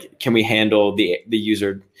 Like, can we handle the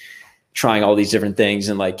user trying all these different things?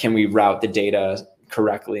 And like, can we route the data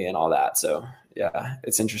correctly and all that? So yeah,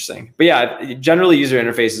 it's interesting. But yeah, generally user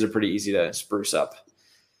interfaces are pretty easy to spruce up.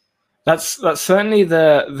 That's certainly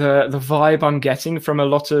the vibe I'm getting from a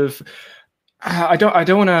lot of. I don't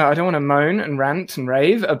want to moan and rant and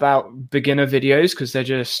rave about beginner videos because they're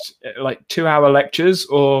just like 2-hour lectures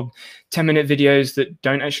or 10-minute videos that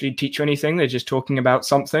don't actually teach you anything. They're just talking about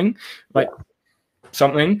something,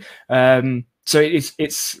 something. So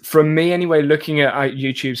it's from me anyway. Looking at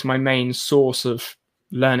YouTube's my main source of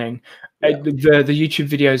learning. Yeah. The YouTube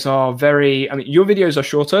videos are your videos are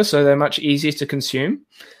shorter, so they're much easier to consume.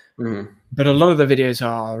 Mm-hmm. But a lot of the videos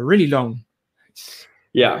are really long.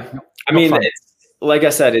 Yeah. I mean, like I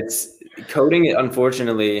said, coding,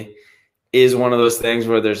 unfortunately, is one of those things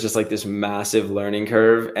where there's just like this massive learning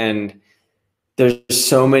curve, and there's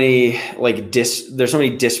so many there's so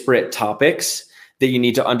many disparate topics that you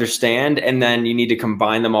need to understand, and then you need to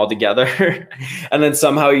combine them all together, and then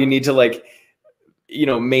somehow you need to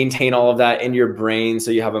maintain all of that in your brain so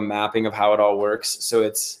you have a mapping of how it all works. So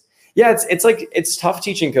it's tough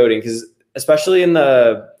teaching coding because especially in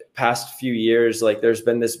the past few years, like there's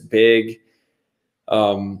been this big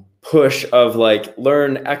push of like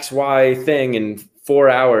learn XY thing in 4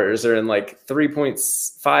 hours or in like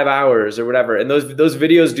 3.5 hours or whatever. And those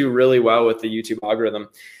videos do really well with the YouTube algorithm.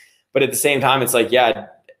 But at the same time, it's like, yeah,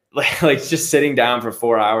 like just sitting down for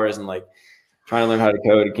 4 hours and like trying to learn how to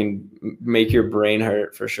code, it can make your brain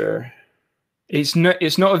hurt for sure. It's not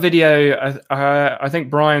a video. I think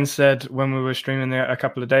Brian said when we were streaming there a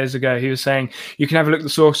couple of days ago, he was saying you can have a look at the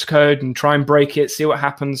source code and try and break it, see what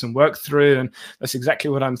happens and work through. And that's exactly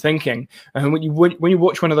what I'm thinking. And when you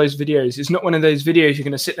watch one of those videos, it's not one of those videos you're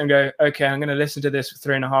going to sit there and go, okay, I'm going to listen to this for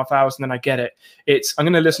 3.5 hours and then I get it. I'm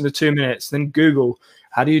going to listen to 2 minutes, then Google,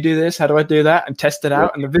 how do you do this? How do I do that? And test it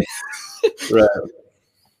out. And the video.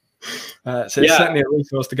 Right. So it's certainly a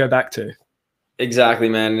resource to go back to. Exactly,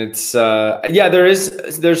 man. It's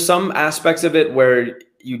there's some aspects of it where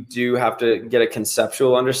you do have to get a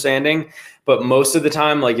conceptual understanding, but most of the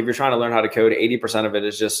time, like if you're trying to learn how to code, 80% of it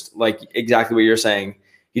is just like exactly what you're saying.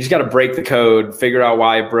 You just got to break the code, figure out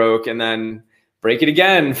why it broke, and then break it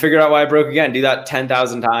again, figure out why it broke again. Do that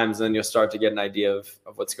 10,000 times, and then you'll start to get an idea of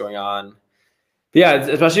what's going on. But yeah,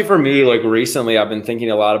 especially for me, like recently, I've been thinking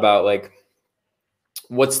a lot about like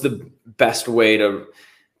what's the best way to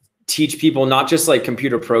teach people not just like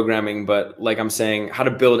computer programming, but like I'm saying, how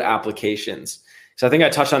to build applications. So I think I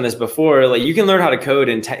touched on this before. Like you can learn how to code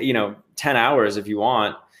in 10 hours if you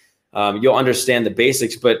want. You'll understand the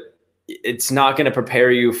basics, but it's not going to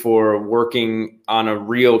prepare you for working on a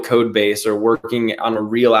real code base or working on a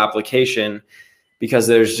real application, because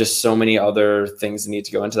there's just so many other things that need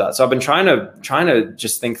to go into that. So I've been trying to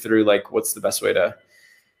just think through like what's the best way to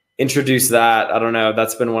introduce that. I don't know.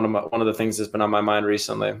 That's been one of the things that's been on my mind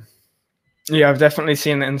recently. Yeah, I've definitely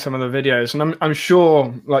seen that in some of the videos, and I'm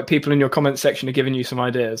sure like people in your comment section are giving you some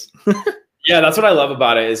ideas. Yeah, that's what I love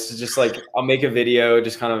about it, is to just like I'll make a video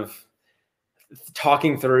just kind of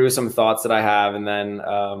talking through some thoughts that I have, and then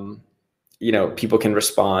people can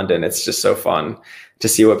respond, and it's just so fun to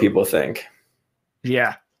see what people think.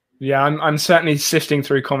 Yeah, I'm certainly sifting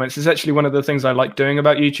through comments. It's actually one of the things I like doing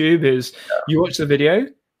about YouTube is you watch the video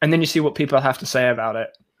and then you see what people have to say about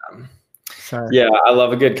it. So yeah, I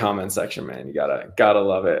love a good comment section, man. You gotta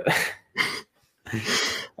love it.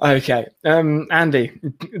 okay, Andy.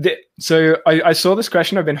 So I saw this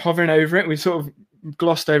question. I've been hovering over it. We sort of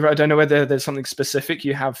glossed over it. I don't know whether there's something specific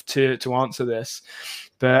you have to answer this,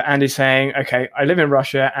 but Andy's saying, okay, I live in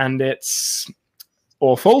Russia and it's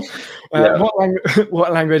awful. Yeah.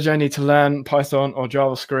 What language I need to learn, Python or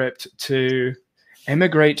JavaScript, to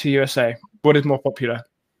emigrate to USA? What is more popular?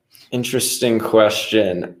 Interesting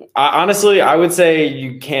question. Honestly, I would say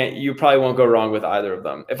you probably won't go wrong with either of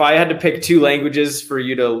them. If I had to pick two languages for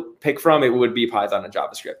you to pick from, it would be Python and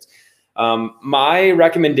JavaScript. My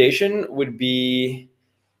recommendation would be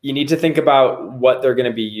you need to think about what they're going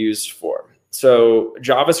to be used for. So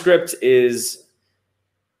JavaScript is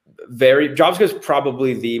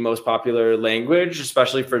probably the most popular language,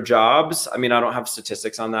 especially for jobs. I mean, I don't have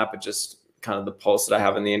statistics on that, but just kind of the pulse that I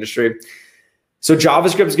have in the industry. So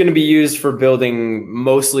JavaScript is going to be used for building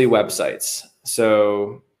mostly websites.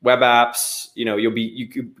 So web apps,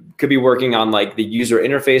 you could be working on like the user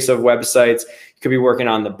interface of websites. You could be working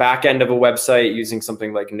on the back end of a website using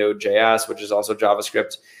something like Node.js, which is also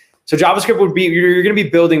JavaScript. So JavaScript would be, you're going to be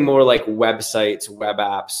building more like websites, web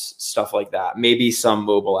apps, stuff like that. Maybe some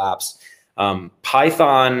mobile apps.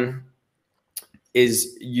 Python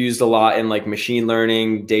is used a lot in like machine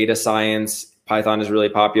learning, data science. Python is really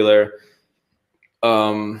popular.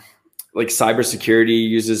 Like cybersecurity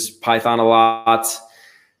uses Python a lot.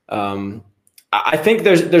 I think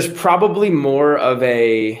there's probably more of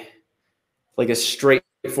a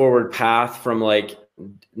straightforward path from like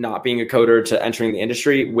not being a coder to entering the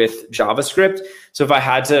industry with JavaScript. So if I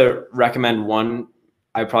had to recommend one,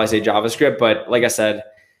 I'd probably say JavaScript. But like I said,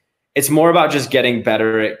 it's more about just getting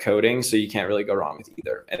better at coding. So you can't really go wrong with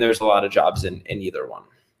either. And there's a lot of jobs in either one.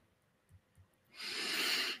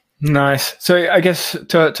 Nice. So I guess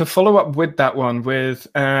to follow up with that one with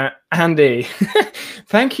Andy,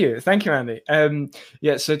 thank you, Andy.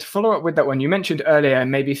 Yeah, so to follow up with that one, you mentioned earlier,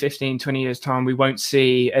 maybe 15, 20 years time, we won't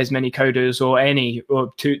see as many coders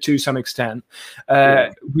or to some extent.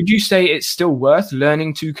 Would you say it's still worth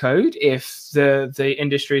learning to code if the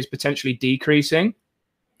industry is potentially decreasing?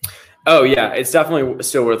 Oh yeah, it's definitely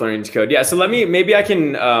still worth learning to code. Yeah, so maybe I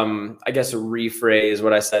can, I guess, rephrase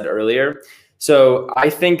what I said earlier. So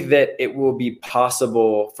I think that it will be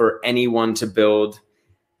possible for anyone to build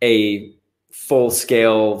a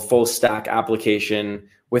full-scale, full-stack application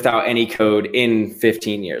without any code in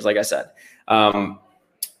 15 years, like I said.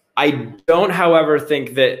 I don't, however,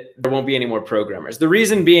 think that there won't be any more programmers. The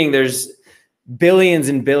reason being there's billions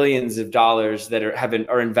and billions of dollars that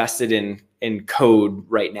are invested in code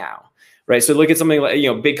right now, right? So look at something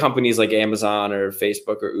like, big companies like Amazon or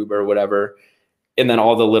Facebook or Uber or whatever, and then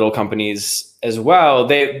all the little companies as well,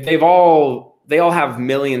 they all have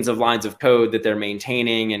millions of lines of code that they're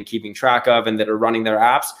maintaining and keeping track of and that are running their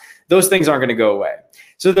apps. Those things aren't going to go away.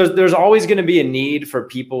 So there's always going to be a need for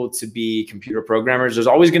people to be computer programmers. There's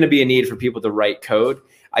always going to be a need for people to write code.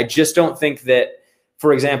 I just don't think that,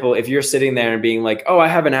 for example, if you're sitting there and being like, oh, I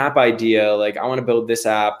have an app idea, like I want to build this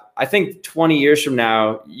app. I think 20 years from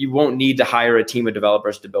now, you won't need to hire a team of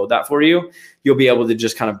developers to build that for you. You'll be able to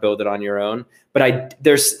just kind of build it on your own. But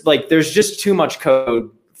there's just too much code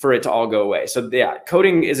for it to all go away. So yeah,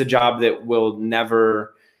 coding is a job that will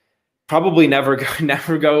probably never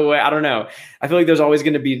go away. I don't know. I feel like there's always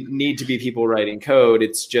going to need to be people writing code.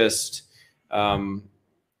 It's just, yeah,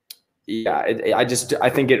 I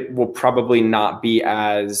think it will probably not be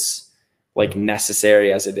as like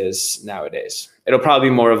necessary as it is nowadays. It'll probably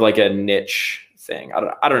be more of like a niche thing.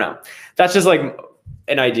 I don't know. That's just like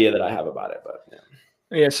an idea that I have about it, but yeah.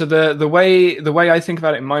 Yeah, so the way I think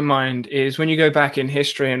about it in my mind is when you go back in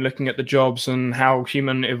history and looking at the jobs and how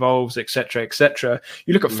human evolves, etc.,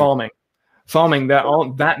 you look at farming. Farming, there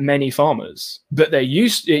aren't that many farmers, but it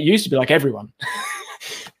used to be like everyone.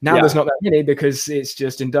 Now there's not that many because it's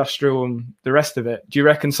just industrial and the rest of it. Do you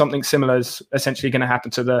reckon something similar is essentially going to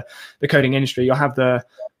happen to the coding industry? You'll have the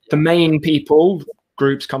main people,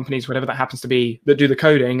 groups, companies, whatever that happens to be, that do the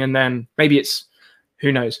coding, and then maybe it's,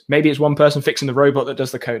 who knows? Maybe it's one person fixing the robot that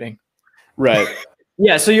does the coding. Right.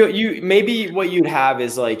 Yeah. So you maybe what you'd have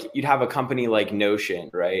is like you'd have a company like Notion,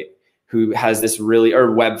 right, who has this really, or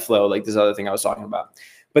Webflow, like this other thing I was talking about.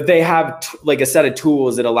 But they have like a set of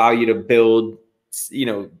tools that allow you to build,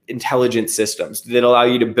 intelligent systems that allow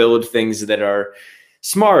you to build things that are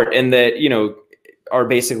smart and that, are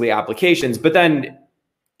basically applications. But then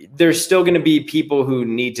there's still going to be people who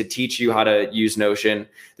need to teach you how to use Notion.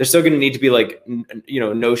 There's still going to need to be like,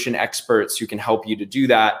 Notion experts who can help you to do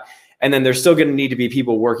that. And then there's still going to need to be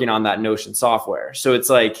people working on that Notion software. So it's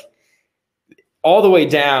like, all the way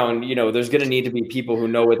down, you know, there's going to need to be people who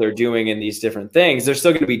know what they're doing in these different things. There's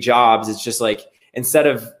still going to be jobs. It's just like, instead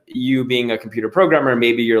of you being a computer programmer,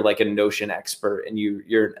 maybe you're like a Notion expert, and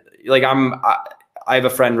you're like, I have a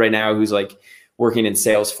friend right now who's like working in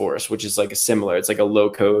Salesforce, which is like it's like a low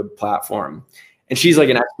code platform. And she's like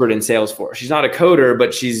an expert in Salesforce. She's not a coder,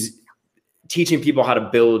 but she's teaching people how to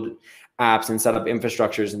build apps and set up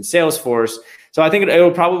infrastructures in Salesforce. So I think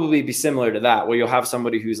it'll probably be similar to that, where you'll have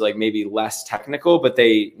somebody who's like maybe less technical, but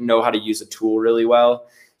they know how to use a tool really well.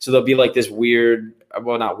 So there'll be like this weird,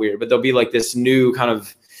 well, not weird, but there'll be like this new kind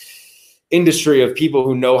of industry of people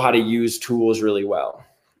who know how to use tools really well.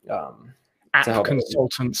 App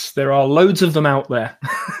consultants. There are loads of them out there.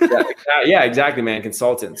 Yeah, exactly, man.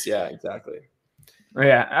 Consultants. Yeah, exactly.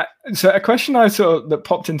 Yeah. So a question I saw that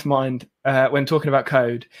popped into mind when talking about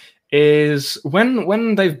code is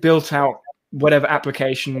when they've built out whatever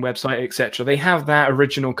application, website, etc., they have that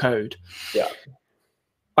original code. Yeah.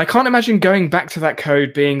 I can't imagine going back to that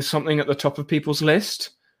code being something at the top of people's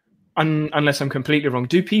list, unless I'm completely wrong.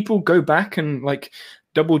 Do people go back and like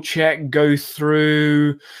double check, go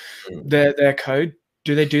through their code?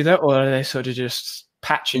 Do they do that, or are they sort of just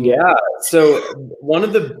patching it? Yeah. So one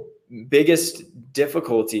of the biggest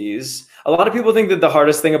difficulties, a lot of people think that the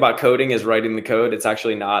hardest thing about coding is writing the code. It's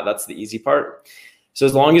actually not. That's the easy part. So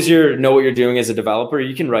as long as you know what you're doing as a developer,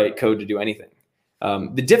 you can write code to do anything.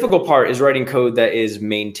 The difficult part is writing code that is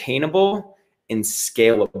maintainable and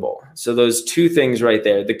scalable. So those two things right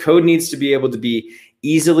there. The code needs to be able to be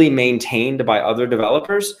easily maintained by other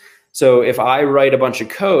developers. So if I write a bunch of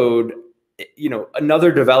code, you know,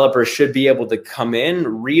 another developer should be able to come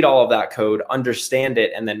in, read all of that code, understand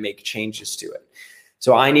it, and then make changes to it.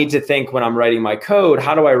 So I need to think, when I'm writing my code,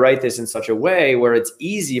 how do I write this in such a way where it's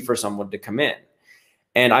easy for someone to come in?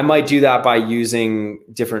 And I might do that by using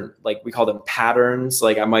different, like we call them patterns.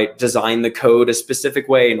 Like I might design the code a specific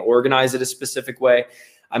way and organize it a specific way.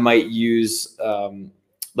 I might use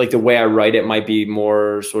like the way I write it might be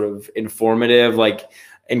more sort of informative. Like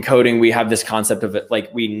in coding, we have this concept of it,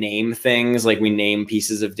 like we name things, like we name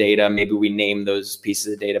pieces of data. Maybe we name those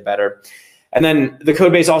pieces of data better. And then the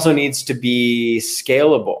code base also needs to be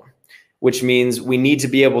scalable, which means we need to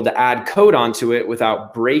be able to add code onto it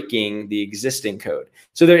without breaking the existing code.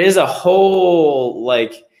 So there is a whole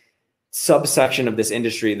like subsection of this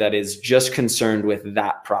industry that is just concerned with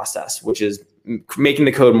that process, which is making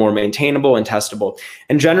the code more maintainable and testable.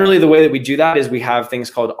 And generally the way that we do that is we have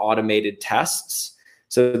things called automated tests.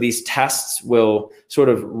 So these tests will sort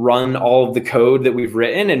of run all of the code that we've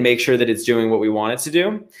written and make sure that it's doing what we want it to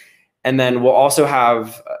do. And then we'll also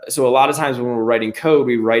have, so a lot of times when we're writing code,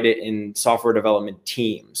 we write it in software development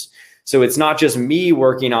teams. So it's not just me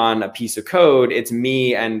working on a piece of code, it's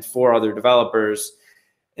me and 4 other developers.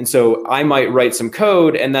 And so I might write some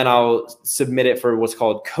code and then I'll submit it for what's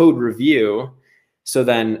called code review. So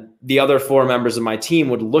then the other 4 members of my team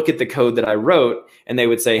would look at the code that I wrote and they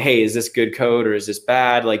would say, hey, is this good code or is this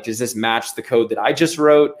bad? Like, does this match the code that I just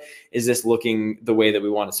wrote? Is this looking the way that we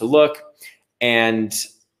want it to look? And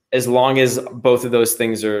as long as both of those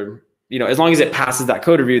things are, you know, as long as it passes that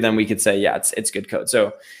code review, then we could say, yeah, it's good code.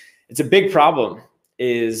 So it's a big problem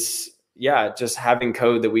is, yeah, just having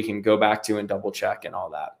code that we can go back to and double check and all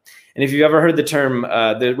that. And if you've ever heard the term,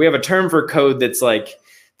 we have a term for code that's like,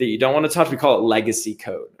 that you don't want to touch. We call it legacy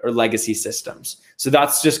code or legacy systems. So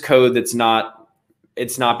that's just code that's not,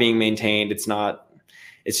 it's not being maintained. It's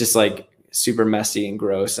just like super messy and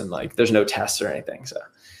gross and like, there's no tests or anything. So.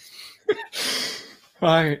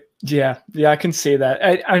 Yeah, I can see that.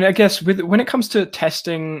 And I guess when it comes to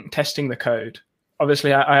testing the code,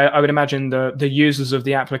 obviously I would imagine the users of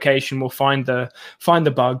the application will find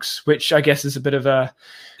the bugs, which I guess is a bit of a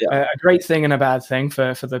great thing and a bad thing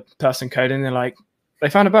for the person coding. They're like, they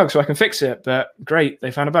found a bug, so I can fix it. But great, they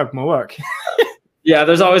found a bug, more work. Yeah,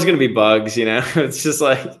 there's always going to be bugs, you know. It's just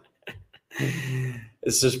like.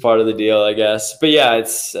 It's just part of the deal, I guess. But yeah,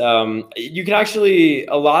 it's you can actually,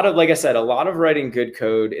 like I said, a lot of writing good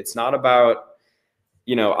code. It's not about,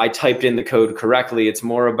 you know, I typed in the code correctly. It's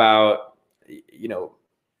more about, you know,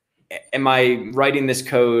 am I writing this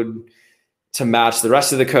code to match the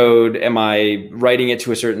rest of the code? Am I writing it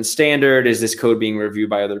to a certain standard? Is this code being reviewed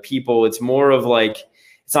by other people? It's more of like,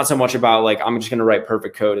 it's not so much about like, I'm just going to write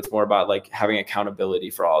perfect code. It's more about like having accountability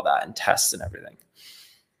for all that and tests and everything.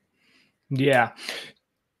 Yeah.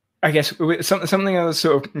 I guess something else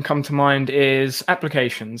sort of come to mind is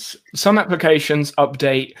applications. Some applications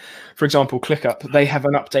update, for example, ClickUp. They have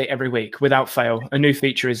an update every week without fail. A new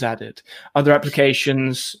feature is added. Other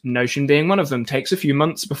applications, Notion being one of them, takes a few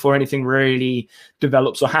months before anything really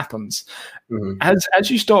develops or happens.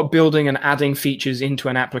 As you start building and adding features into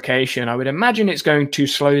an application, I would imagine it's going to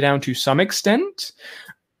slow down to some extent.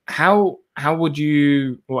 How would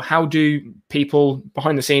you, or how do people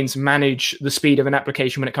behind the scenes manage the speed of an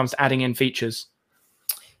application when it comes to adding in features?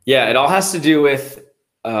 Yeah, it all has to do with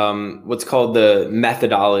what's called the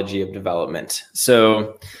methodology of development.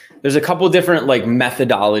 So there's a couple different like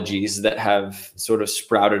methodologies that have sort of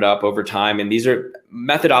sprouted up over time. And these are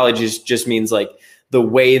methodologies, just means like the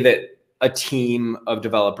way that a team of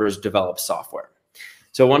developers develop software.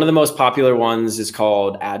 So one of the most popular ones is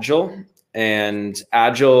called Agile. And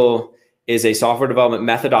Agile is a software development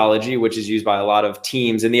methodology, which is used by a lot of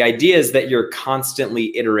teams. And the idea is that you're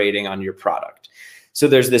constantly iterating on your product. So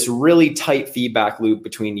there's this really tight feedback loop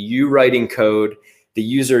between you writing code, the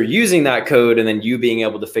user using that code, and then you being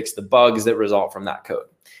able to fix the bugs that result from that code.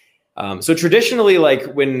 So traditionally, like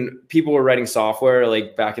when people were writing software,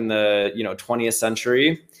 like back in the 20th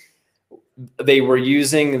century, they were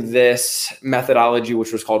using this methodology,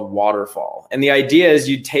 which was called waterfall. And the idea is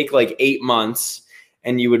you'd take like 8 months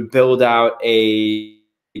and you would build out a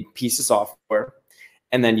piece of software,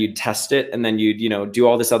 and then you'd test it, and then you'd, do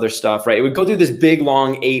all this other stuff, right? It would go through this big,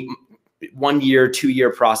 long 1 year, 2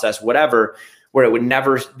 year process, whatever, where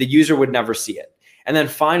the user would never see it. And then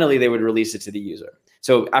finally they would release it to the user.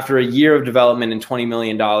 So after a year of development and $20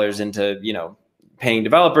 million into, paying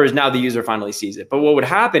developers, now the user finally sees it. But what would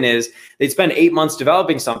happen is they'd spend 8 months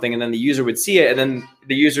developing something, and then the user would see it, and then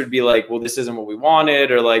the user would be like, well, this isn't what we wanted,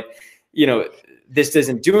 or like, this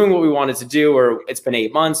isn't doing what we wanted to do, or it's been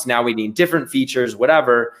 8 months, now we need different features,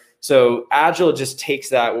 whatever. So Agile just takes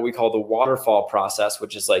that, what we call the waterfall process,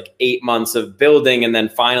 which is like 8 months of building, and then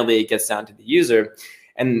finally it gets down to the user,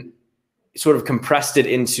 and sort of compressed it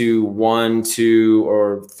into 1, 2,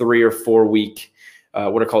 or 3 or 4 week,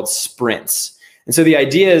 what are called sprints. And so the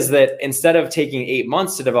idea is that instead of taking 8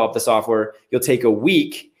 months to develop the software, you'll take a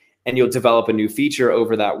week and you'll develop a new feature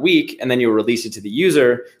over that week, and then you'll release it to the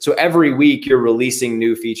user. So every week you're releasing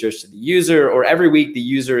new features to the user, or every week the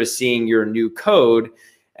user is seeing your new code,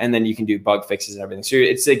 and then you can do bug fixes and everything. So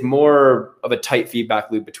it's like more of a tight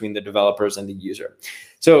feedback loop between the developers and the user.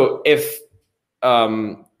 So if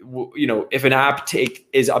if an app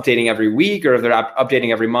is updating every week, or if they're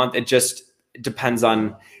updating every month, it just depends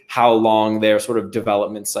on how long their sort of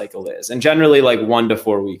development cycle is. And generally like 1 to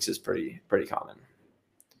 4 weeks is pretty common.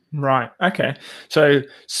 Right. Okay. So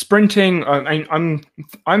sprinting,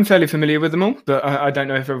 I'm fairly familiar with them all, but I don't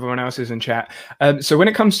know if everyone else is in chat. So when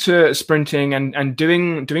it comes to sprinting and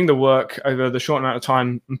doing the work over the short amount of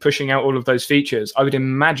time and pushing out all of those features, I would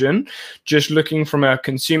imagine, just looking from a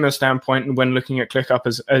consumer standpoint, and when looking at ClickUp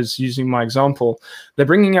as using my example, they're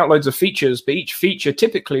bringing out loads of features, but each feature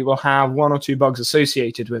typically will have 1 or 2 bugs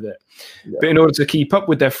associated with it. Yeah. But in order to keep up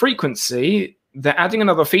with their frequency, they're adding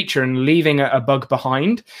another feature and leaving a bug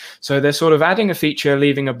behind. So they're sort of adding a feature,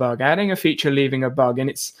 leaving a bug, adding a feature, leaving a bug. And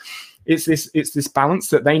it's this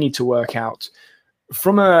balance that they need to work out.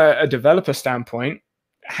 From a developer standpoint,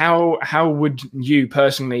 how would you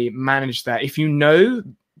personally manage that? If you know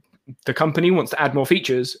the company wants to add more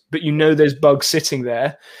features, but there's bugs sitting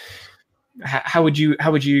there, how would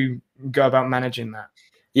you go about managing that?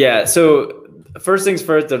 Yeah. So first things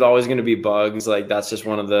first, there's always going to be bugs. Like that's just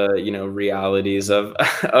one of the, realities of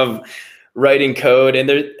writing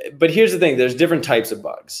code. But here's the thing, there's different types of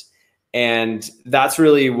bugs. And that's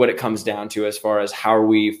really what it comes down to as far as how are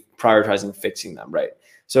we prioritizing fixing them, right?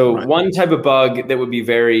 So one type of bug that would be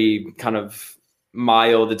very kind of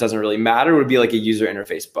mild, that doesn't really matter, would be like a user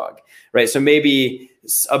interface bug, right? So maybe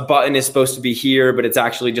a button is supposed to be here, but it's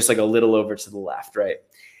actually just like a little over to the left, right?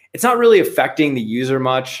 It's not really affecting the user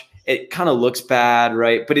much. It kind of looks bad,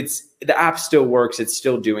 right? But the app still works. It's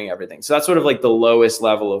still doing everything. So that's sort of like the lowest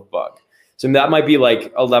level of bug. So that might be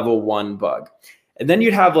like a level 1 bug. And then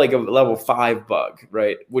you'd have like a level 5 bug,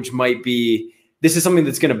 right? Which might be, this is something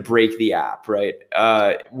that's going to break the app, right?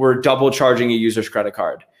 We're double charging a user's credit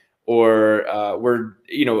card, or we're,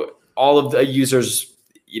 all of the user's,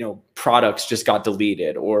 products just got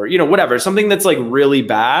deleted, or, whatever, something that's like really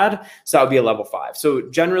bad. So that would be a level 5. So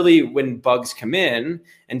generally when bugs come in,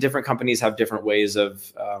 and different companies have different ways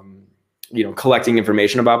of, collecting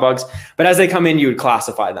information about bugs, but as they come in, you would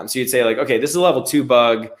classify them. So you'd say like, okay, this is a level 2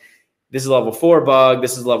 bug. This is a level 4 bug.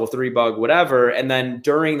 This is a level 3 bug, whatever. And then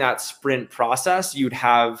during that sprint process, you'd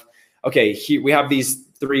have, okay, we have these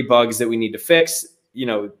 3 bugs that we need to fix.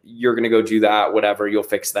 you're going to go do that, whatever, you'll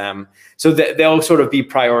fix them. So they'll sort of be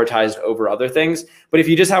prioritized over other things. But if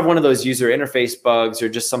you just have one of those user interface bugs or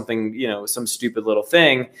just something, some stupid little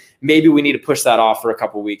thing, maybe we need to push that off for a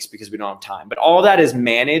couple of weeks because we don't have time. But all that is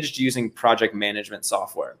managed using project management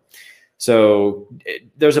software. So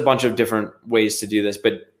there's a bunch of different ways to do this,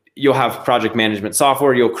 but you'll have project management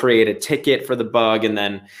software. You'll create a ticket for the bug, and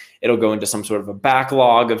then it'll go into some sort of a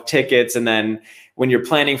backlog of tickets. And then when you're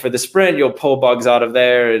planning for the sprint, you'll pull bugs out of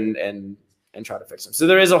there and try to fix them. So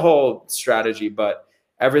there is a whole strategy, but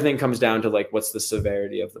everything comes down to like, what's the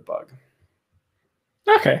severity of the bug?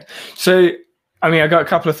 Okay. So, I mean, I got a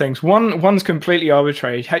couple of things. One's completely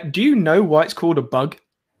arbitrary. Do you know why it's called a bug?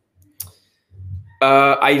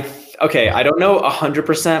 I don't know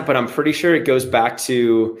 100%, but I'm pretty sure it goes back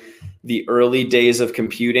to the early days of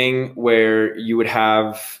computing where you would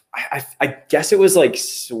have, I guess it was like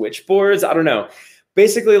switchboards. I don't know.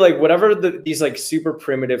 Basically, like whatever these like super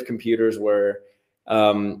primitive computers were,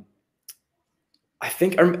 I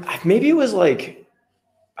think, or maybe it was like,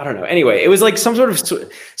 I don't know. Anyway, it was like some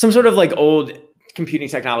sort of like old computing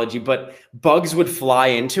technology, but bugs would fly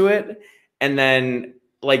into it, and then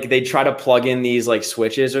like they try to plug in these like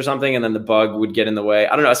switches or something, and then the bug would get in the way.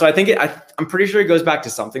 I don't know. So I think I'm pretty sure it goes back to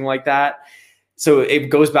something like that. So it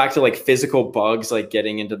goes back to like physical bugs, like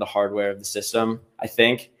getting into the hardware of the system, I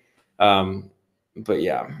think. But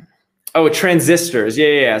yeah. Oh, transistors.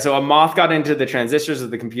 Yeah. So a moth got into the transistors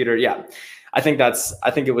of the computer. Yeah. I think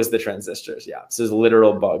it was the transistors. Yeah. So there's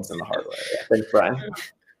literal bugs in the hardware. Yeah. Thanks, Brian.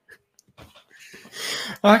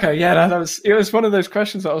 Okay. Yeah. It was one of those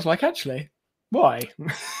questions that I was like, actually, why?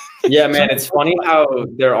 Yeah, man. It's funny how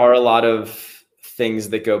there are a lot of things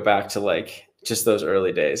that go back to like just those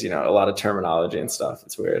early days, a lot of terminology and stuff.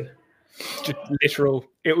 It's weird. Just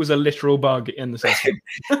it was a literal bug in the system.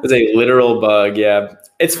 It was a literal bug. Yeah.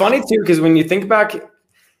 It's funny too, because when you think back,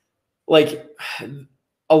 like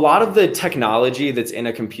a lot of the technology that's in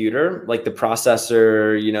a computer, like the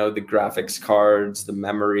processor, the graphics cards, the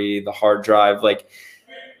memory, the hard drive, like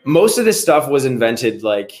most of this stuff was invented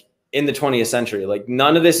like in the 20th century. Like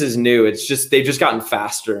none of this is new. It's just, they've just gotten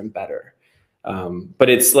faster and better. But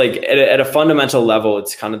it's like at a fundamental level,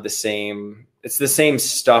 it's kind of the same. It's the same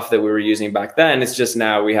stuff that we were using back then. It's just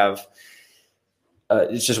now we have,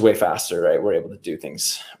 it's just way faster, right? We're able to do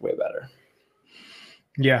things way better.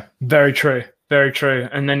 Yeah, very true. Very true.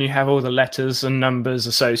 And then you have all the letters and numbers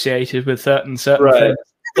associated with certain right. things.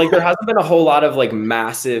 Like there hasn't been a whole lot of like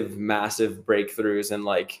massive breakthroughs in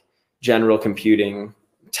like general computing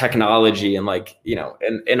technology and like,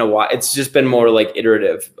 in a while. It's just been more like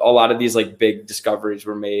iterative. A lot of these like big discoveries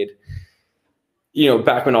were made,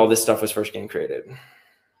 back when all this stuff was first getting created.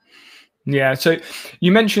 Yeah. So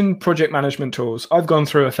you mentioned project management tools. I've gone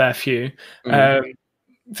through a fair few.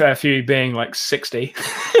 Fair few being like 60.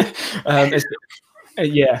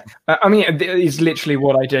 Yeah, I mean, it's literally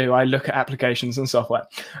what I do. I look at applications and software.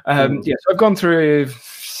 Yeah, so I've gone through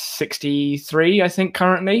 63, I think,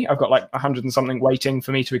 currently. I've got like 100 and something waiting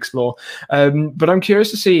for me to explore. But I'm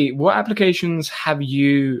curious to see, what applications have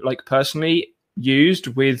you like personally used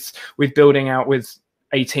with building out with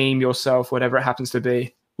a team, yourself, whatever it happens to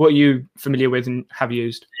be? What are you familiar with and have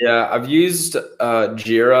used? Yeah, I've used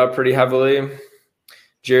Jira pretty heavily.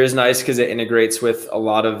 Jira is nice because it integrates with a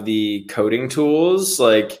lot of the coding tools,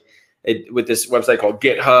 like with this website called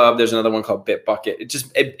GitHub. There's another one called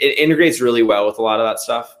Bitbucket. It integrates really well with a lot of that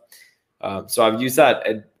stuff. So I've used that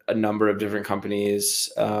at a number of different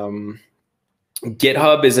companies.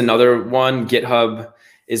 GitHub is another one. GitHub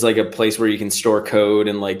is like a place where you can store code,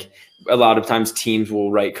 and like a lot of times teams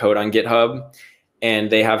will write code on GitHub,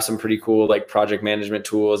 and they have some pretty cool like project management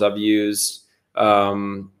tools I've used.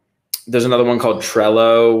 There's another one called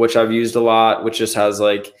Trello, which I've used a lot, which just has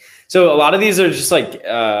like, so a lot of these are just like,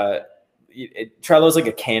 Trello is like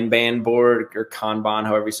a Kanban board or Kanban,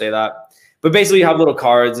 however you say that. But basically you have little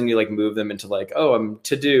cards and you like move them into like, oh, I'm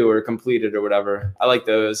to do or completed or whatever. I like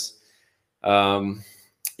those.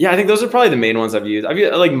 Yeah, I think those are probably the main ones I've used.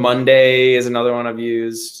 Like Monday is another one I've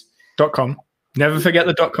used. .com. Never forget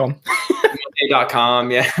the .com. Monday.com.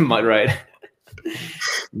 Yeah, right.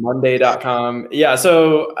 Monday.com. Yeah,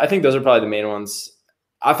 so I think those are probably the main ones.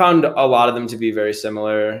 I found a lot of them to be very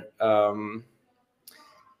similar.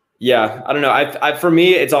 Yeah, I don't know. For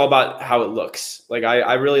me, it's all about how it looks. Like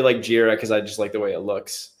I really like Jira because I just like the way it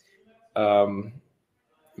looks. But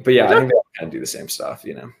yeah, I think they kind of do the same stuff,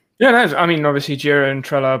 Yeah, no, I mean, obviously Jira and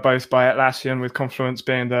Trello are both by Atlassian, with Confluence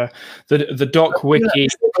being the doc wiki. Yeah,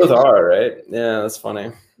 both are, right? Yeah, that's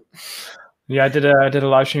funny. Yeah, I did a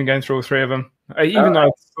live stream going through all three of them. Even though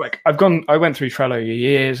like I went through Trello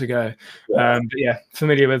years ago. But yeah,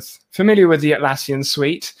 familiar with the Atlassian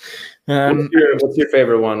suite. What's your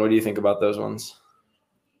favorite one? What do you think about those ones?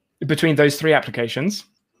 Between those three applications?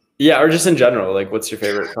 Yeah, or just in general, like what's your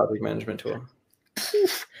favorite project management tool?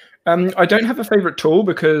 I don't have a favorite tool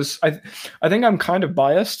because I think I'm kind of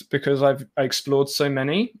biased because I explored so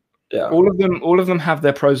many. Yeah. All of them have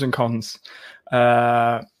their pros and cons.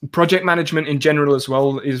 Project management in general as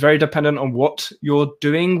well is very dependent on what you're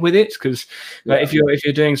doing with it, because if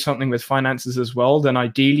you're doing something with finances as well, then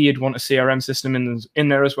ideally you'd want a CRM system in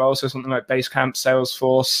there as well. So something like Basecamp,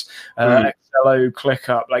 Salesforce, Excello,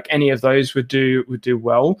 ClickUp, like any of those would do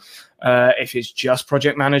well. If it's just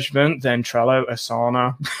project management, then Trello,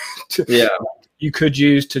 Asana. Yeah. You could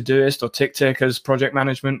use Todoist or TickTick as project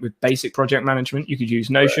management. With basic project management, you could use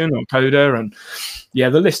Notion or Coda, and the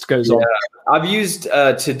list goes on. I've used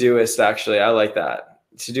Todoist actually. I like that.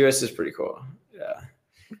 Todoist is pretty cool.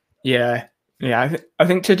 Yeah. I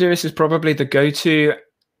think Todoist is probably the go-to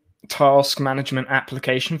task management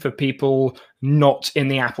application for people not in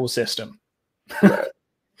the Apple system. Right.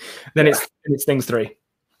 Then it's Things 3.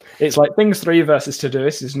 It's like Things 3 versus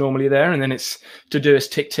Todoist is normally there, and then it's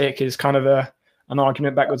Todoist. TickTick is kind of an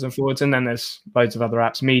argument backwards and forwards, and then there's loads of other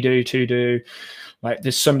apps, MeDo, To-Do. Like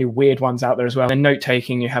there's so many weird ones out there as well. And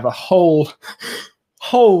note-taking, you have a whole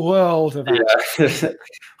world of apps. Yeah,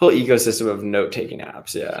 whole ecosystem of note-taking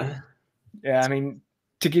apps. Yeah. I mean,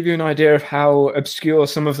 to give you an idea of how obscure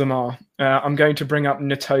some of them are, I'm going to bring up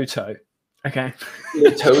Nototo. Okay.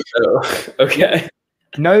 Nototo. Okay.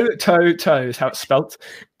 Nototo is how it's spelt.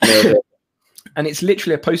 And it's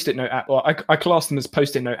literally a post-it note app. Well, I class them as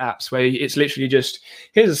post-it note apps, where it's literally just,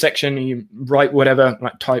 here's a section, you write whatever,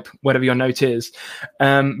 like type whatever your note is,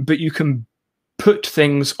 but you can put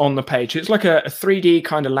things on the page. It's like a 3D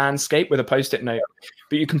kind of landscape with a post-it note,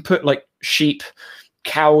 but you can put like sheep,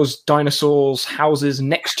 cows, dinosaurs, houses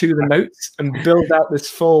next to the notes and build out this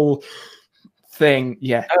full thing.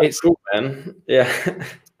 Yeah, it's cool, man. Yeah.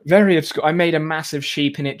 Very obscure. I made a massive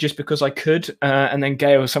sheep in it just because I could, and then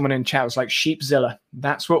Gail, someone in chat, was like, Sheepzilla.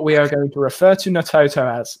 That's what we are going to refer to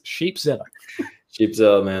Nototo as, Sheepzilla.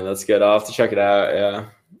 Sheepzilla, man, that's good. I'll have to check it out.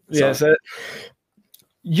 Yeah. So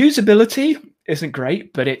usability isn't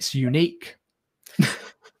great, but it's unique.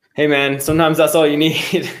 Hey, man, sometimes that's all you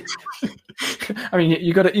need. I mean,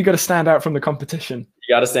 you got to stand out from the competition.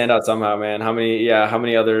 You got to stand out somehow, man. How many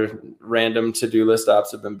other random to-do list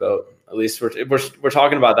apps have been built? At least we're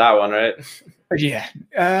talking about that one, right? Yeah.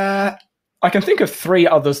 I can think of 3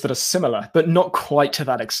 others that are similar, but not quite to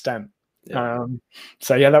that extent. Yeah.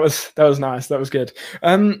 So yeah, that was nice. That was good.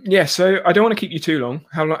 So I don't want to keep you too long.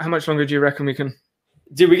 How much longer do you reckon we can?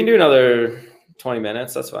 Dude, we can do another 20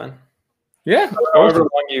 minutes. That's fine. Yeah. However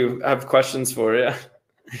long you have questions for, yeah.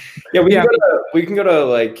 Yeah, we can go to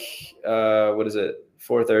like what is it?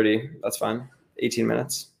 4:30. That's fine. 18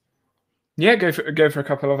 minutes. Yeah, go for a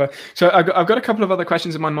couple of so I've got a couple of other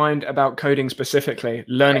questions in my mind about coding specifically,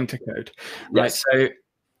 learning to code. Yes. Right.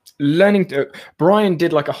 So Brian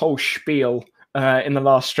did like a whole spiel in the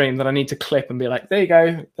last stream that I need to clip and be like, there you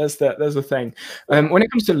go, there's the thing. When it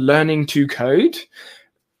comes to learning to code,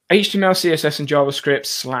 HTML, CSS, and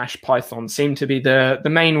JavaScript / Python seem to be the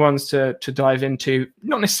main ones to dive into.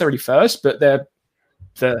 Not necessarily first, but they're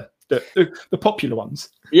the popular ones.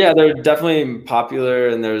 Yeah, they're definitely popular,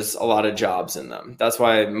 and there's a lot of jobs in them. That's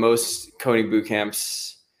why most coding boot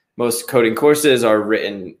camps, most coding courses are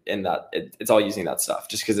written in that. It's all using that stuff,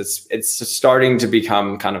 just because it's starting to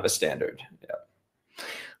become kind of a standard.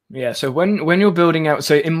 Yeah, so when you're building out,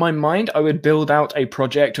 so in my mind, I would build out a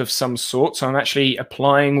project of some sort. So I'm actually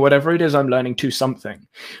applying whatever it is I'm learning to something,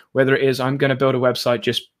 whether it is I'm going to build a website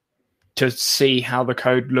just to see how the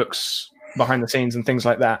code looks behind the scenes and things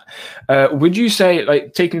like that. Would you say,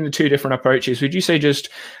 like taking the 2 different approaches, would you say just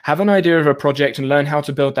have an idea of a project and learn how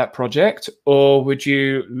to build that project? Or would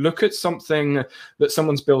you look at something that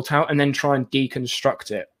someone's built out and then try and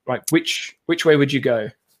deconstruct it? Like which way would you go?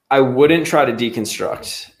 I wouldn't try to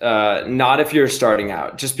deconstruct, not if you're starting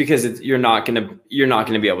out, just because you're not gonna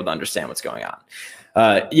be able to understand what's going on.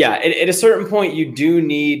 At a certain point, you do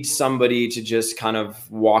need somebody to just kind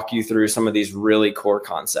of walk you through some of these really core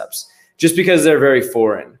concepts, just because they're very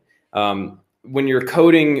foreign. When you're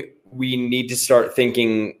coding, we need to start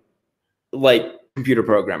thinking like computer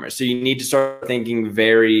programmers. So you need to start thinking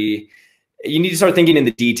in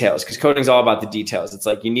the details, because coding is all about the details. It's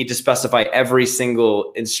like you need to specify every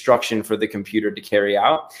single instruction for the computer to carry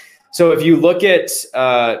out. So if you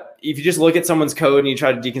just look at someone's code and you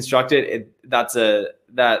try to deconstruct it, that's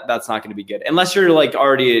not going to be good. Unless you're like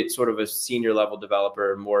already sort of a senior level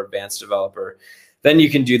developer, more advanced developer, then you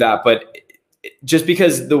can do that. But just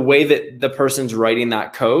because the way that the person's writing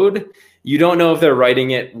that code, you don't know if they're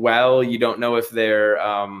writing it well. You don't know if they're,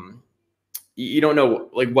 you don't know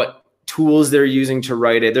like what tools they're using to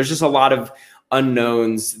write it. There's just a lot of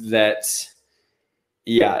unknowns that,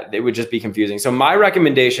 yeah, it would just be confusing. So my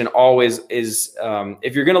recommendation always is,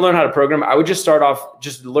 if you're going to learn how to program, I would just start off,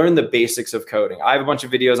 just learn the basics of coding. I have a bunch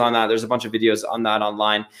of videos on that. There's a bunch of videos on that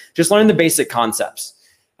online. Just learn the basic concepts.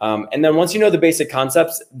 And then once you know the basic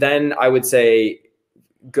concepts, then I would say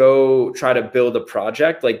go try to build a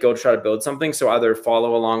project, like go try to build something. So either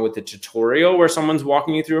follow along with the tutorial where someone's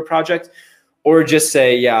walking you through a project, or just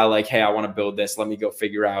say, yeah, like, hey, I want to build this. Let me go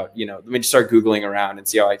figure out, let me just start Googling around and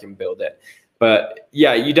see how I can build it. But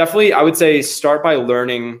yeah, you definitely, I would say start by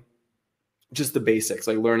learning just the basics,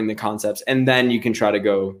 like learning the concepts, and then you can try to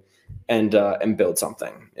go and build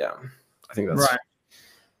something. Yeah. I think that's right.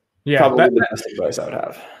 Yeah, probably the best advice I would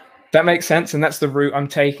have. That makes sense, and that's the route I'm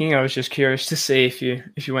taking. I was just curious to see if you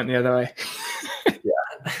went the other way.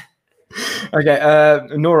 Yeah. Okay,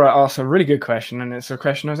 Nora asked a really good question, and it's a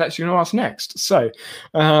question I was actually going to ask next. So,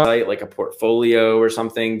 like a portfolio or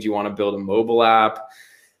something. Do you want to build a mobile app?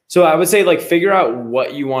 So I would say like figure out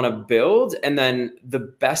what you want to build, and then the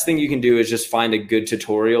best thing you can do is just find a good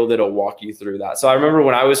tutorial that'll walk you through that. So I remember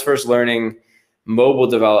when I was first learning mobile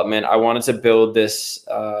development, I wanted to build this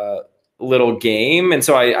little game. And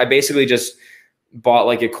so I basically just bought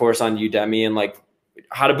like a course on Udemy and like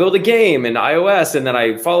how to build a game in iOS. And then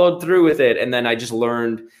I followed through with it. And then I just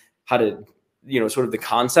learned how to, sort of the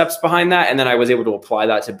concepts behind that. And then I was able to apply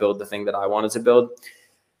that to build the thing that I wanted to build.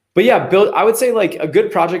 But yeah, I would say like a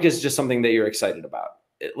good project is just something that you're excited about.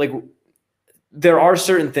 Like there are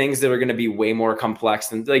certain things that are going to be way more complex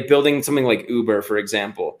than like building something like Uber, for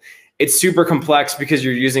example. It's super complex because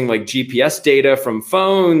you're using like GPS data from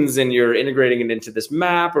phones and you're integrating it into this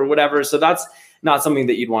map or whatever. So that's not something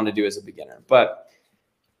that you'd want to do as a beginner. But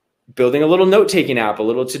building a little note-taking app, a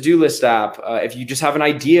little to-do list app, if you just have an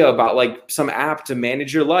idea about like some app to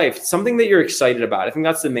manage your life, something that you're excited about. I think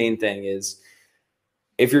that's the main thing is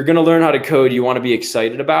if you're going to learn how to code, you want to be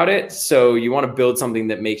excited about it. So you want to build something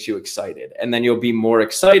that makes you excited, and then you'll be more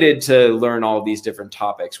excited to learn all these different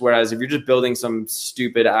topics. Whereas if you're just building some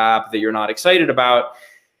stupid app that you're not excited about,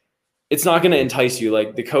 it's not going to entice you.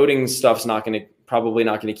 Like the coding stuff's probably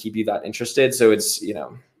not going to keep you that interested. So it's,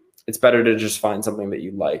 it's better to just find something that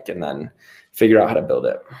you like and then figure out how to build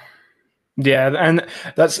it. Yeah, and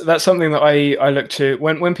that's something that I look to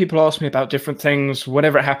when people ask me about different things,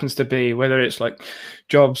 whatever it happens to be, whether it's like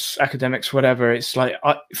jobs, academics, whatever. It's like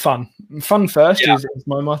fun first is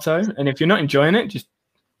my motto, and if you're not enjoying it, just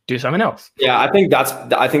do something else. Yeah, I think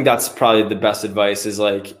that's probably the best advice. Is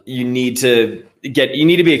like you need to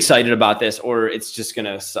be excited about this, or it's just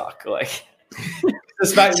gonna suck. Like,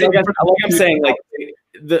 like I'm saying, like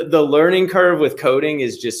the learning curve with coding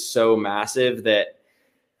is just so massive that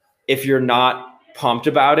if you're not pumped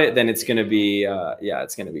about it, then it's going to be,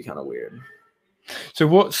 it's going to be kind of weird. So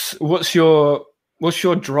what's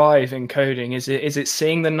your drive in coding? Is it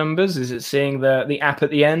seeing the numbers? Is it seeing the app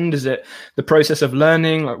at the end? Is it the process of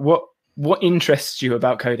learning? Like what interests you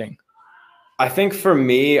about coding? I think for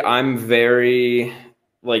me, I'm very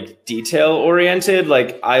like detail oriented.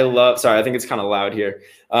 Like sorry, I think it's kind of loud here.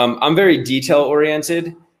 I'm very detail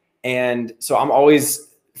oriented. And so I'm always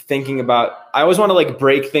thinking about, I always want to like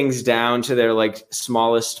break things down to their like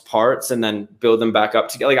smallest parts and then build them back up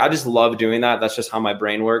together. Like I just love doing that. That's just how my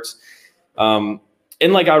brain works. And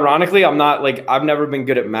like, ironically, I've never been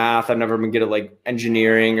good at math. I've never been good at like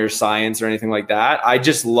engineering or science or anything like that. I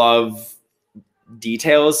just love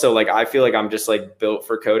details. So like, I feel like I'm just like built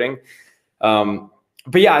for coding. But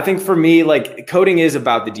yeah, I think for me, like coding is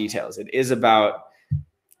about the details. It is about,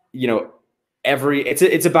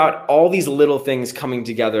 it's about all these little things coming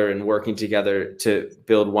together and working together to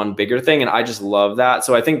build one bigger thing. And I just love that.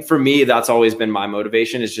 So I think for me, that's always been my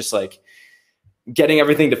motivation, is just like getting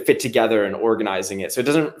everything to fit together and organizing it.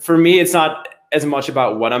 So for me, it's not as much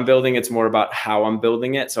about what I'm building. It's more about how I'm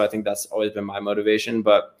building it. So I think that's always been my motivation.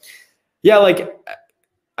 But yeah, like,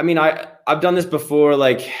 I mean, I've done this before,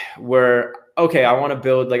 like where, okay, I wanted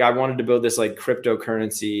to build this like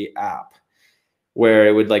cryptocurrency app where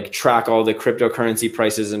it would like track all the cryptocurrency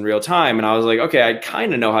prices in real time. And I was like, okay, I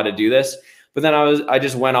kind of know how to do this. But then I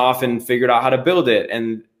just went off and figured out how to build it.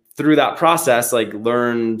 And through that process, like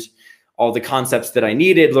learned all the concepts that I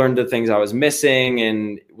needed, learned the things I was missing,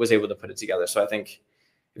 and was able to put it together. So I think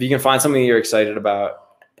if you can find something you're excited about,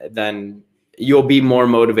 then you'll be more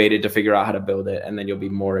motivated to figure out how to build it. And then you'll be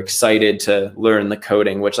more excited to learn the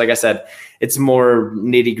coding, which, like I said, it's more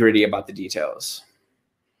nitty gritty about the details.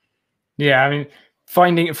 Yeah, I mean,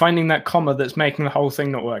 finding that comma that's making the whole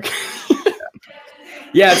thing not work.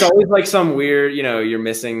 Yeah, it's always like some weird, you're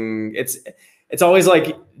missing. It's always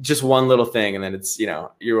like just one little thing, and then it's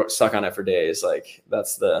you're stuck on it for days. Like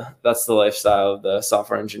that's the lifestyle of the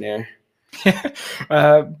software engineer.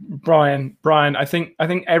 Brian, I think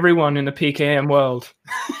everyone in the PKM world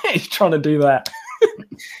is trying to do that.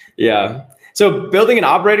 Yeah. So building an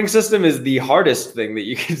operating system is the hardest thing that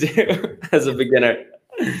you can do as a beginner.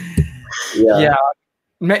 Yeah.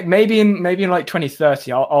 Maybe in like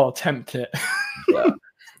 2030, I'll attempt it. Yeah,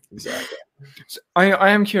 exactly. So I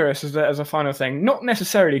am curious as a final thing, not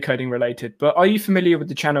necessarily coding related, but are you familiar with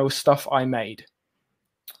the channel Stuff I Made?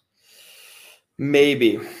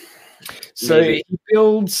 Maybe. So he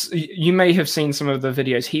builds, you may have seen some of the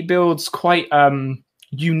videos, he builds quite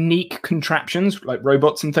unique contraptions like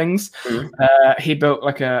robots and things. He built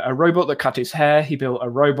like a robot that cut his hair. He built a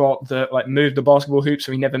robot that like moved the basketball hoop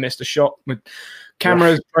so he never missed a shot, with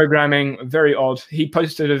cameras, programming, very odd. He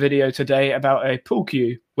posted a video today about a pool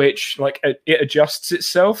cue, which like it adjusts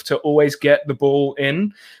itself to always get the ball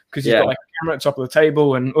in, because he's got like a camera at the top of the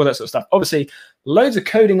table and all that sort of stuff. Obviously, loads of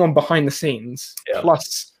coding on behind the scenes,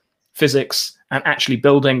 plus physics and actually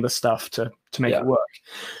building the stuff to make it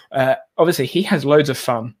work. Obviously, he has loads of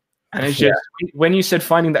fun. And it's just, when you said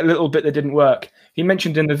finding that little bit that didn't work, he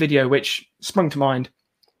mentioned in the video, which sprung to mind,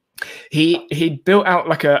 he built out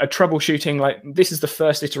like a troubleshooting, like this is the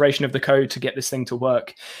first iteration of the code to get this thing to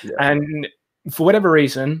work. And for whatever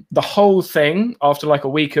reason, the whole thing, after like a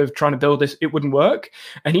week of trying to build this, it wouldn't work.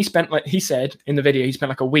 And he spent, like he said in the video, he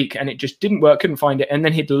spent like a week and it just didn't work, couldn't find it. And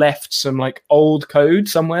then he'd left some like old code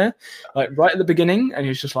somewhere, like right at the beginning. And he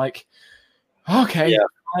was just like, okay.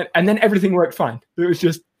 And then everything worked fine. It was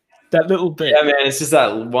just that little bit. Yeah, man, it's just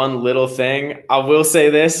that one little thing. I will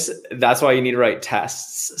say this, that's why you need to write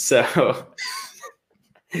tests. So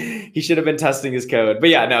he should have been testing his code. But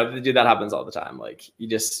yeah, no, dude, that happens all the time. Like you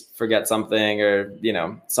just forget something, or,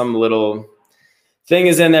 some little thing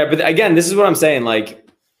is in there. But again, this is what I'm saying. Like,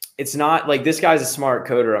 it's not like this guy's a smart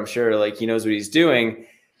coder, I'm sure. Like he knows what he's doing.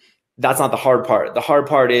 That's not the hard part. The hard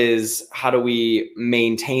part is, how do we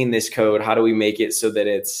maintain this code? How do we make it so that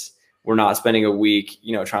we're not spending a week,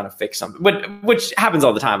 trying to fix something, which happens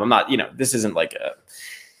all the time. I'm not, this isn't like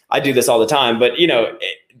I do this all the time, but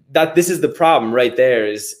that this is the problem right there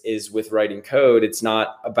is with writing code. It's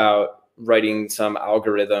not about writing some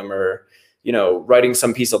algorithm or, writing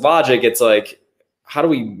some piece of logic. It's like, how do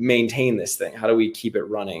we maintain this thing? How do we keep it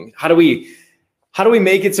running? How do we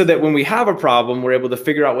make it so that when we have a problem, we're able to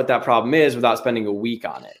figure out what that problem is without spending a week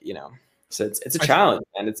on it, So it's a challenge,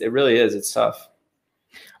 and it really is. It's tough.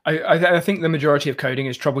 I think the majority of coding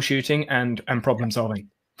is troubleshooting and problem solving.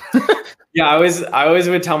 Yeah, I always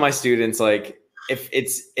would tell my students, like, if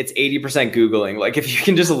it's 80% Googling, like if you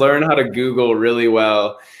can just learn how to Google really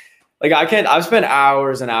well, like I've spent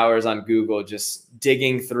hours and hours on Google just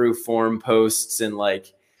digging through forum posts and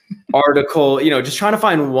like article, just trying to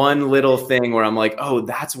find one little thing where I'm like, oh,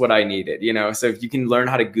 that's what I needed, So if you can learn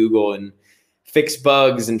how to Google and fix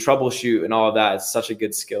bugs and troubleshoot and all of that, it's such a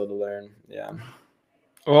good skill to learn. Yeah.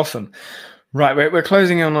 Awesome. Right, we're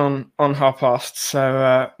closing in on 1:30,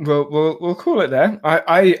 so we'll call it there.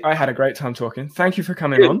 I had a great time talking. Thank you for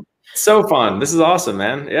coming on. So fun. This is awesome,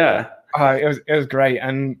 man. Yeah. It was great,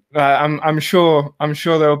 and I'm sure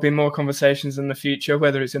there will be more conversations in the future,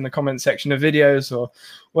 whether it's in the comment section of videos or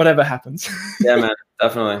whatever happens. Yeah, man,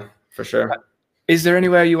 definitely, for sure. Is there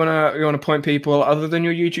anywhere you wanna point people other than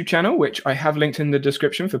your YouTube channel, which I have linked in the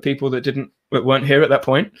description for people that weren't here at that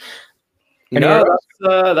point? No,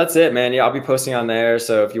 that's it, man. Yeah, I'll be posting on there.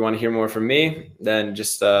 So if you want to hear more from me, then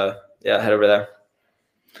just head over there.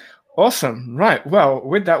 Awesome. Right. Well,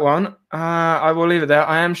 with that one, I will leave it there.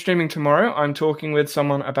 I am streaming tomorrow. I'm talking with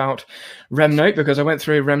someone about RemNote because I went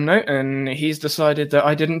through RemNote and he's decided that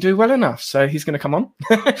I didn't do well enough. So he's going to come on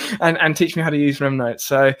and teach me how to use RemNote.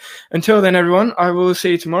 So until then, everyone, I will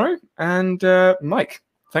see you tomorrow. And Mike,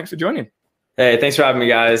 thanks for joining. Hey, thanks for having me,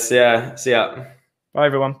 guys. Yeah. See ya. Bye,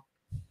 everyone.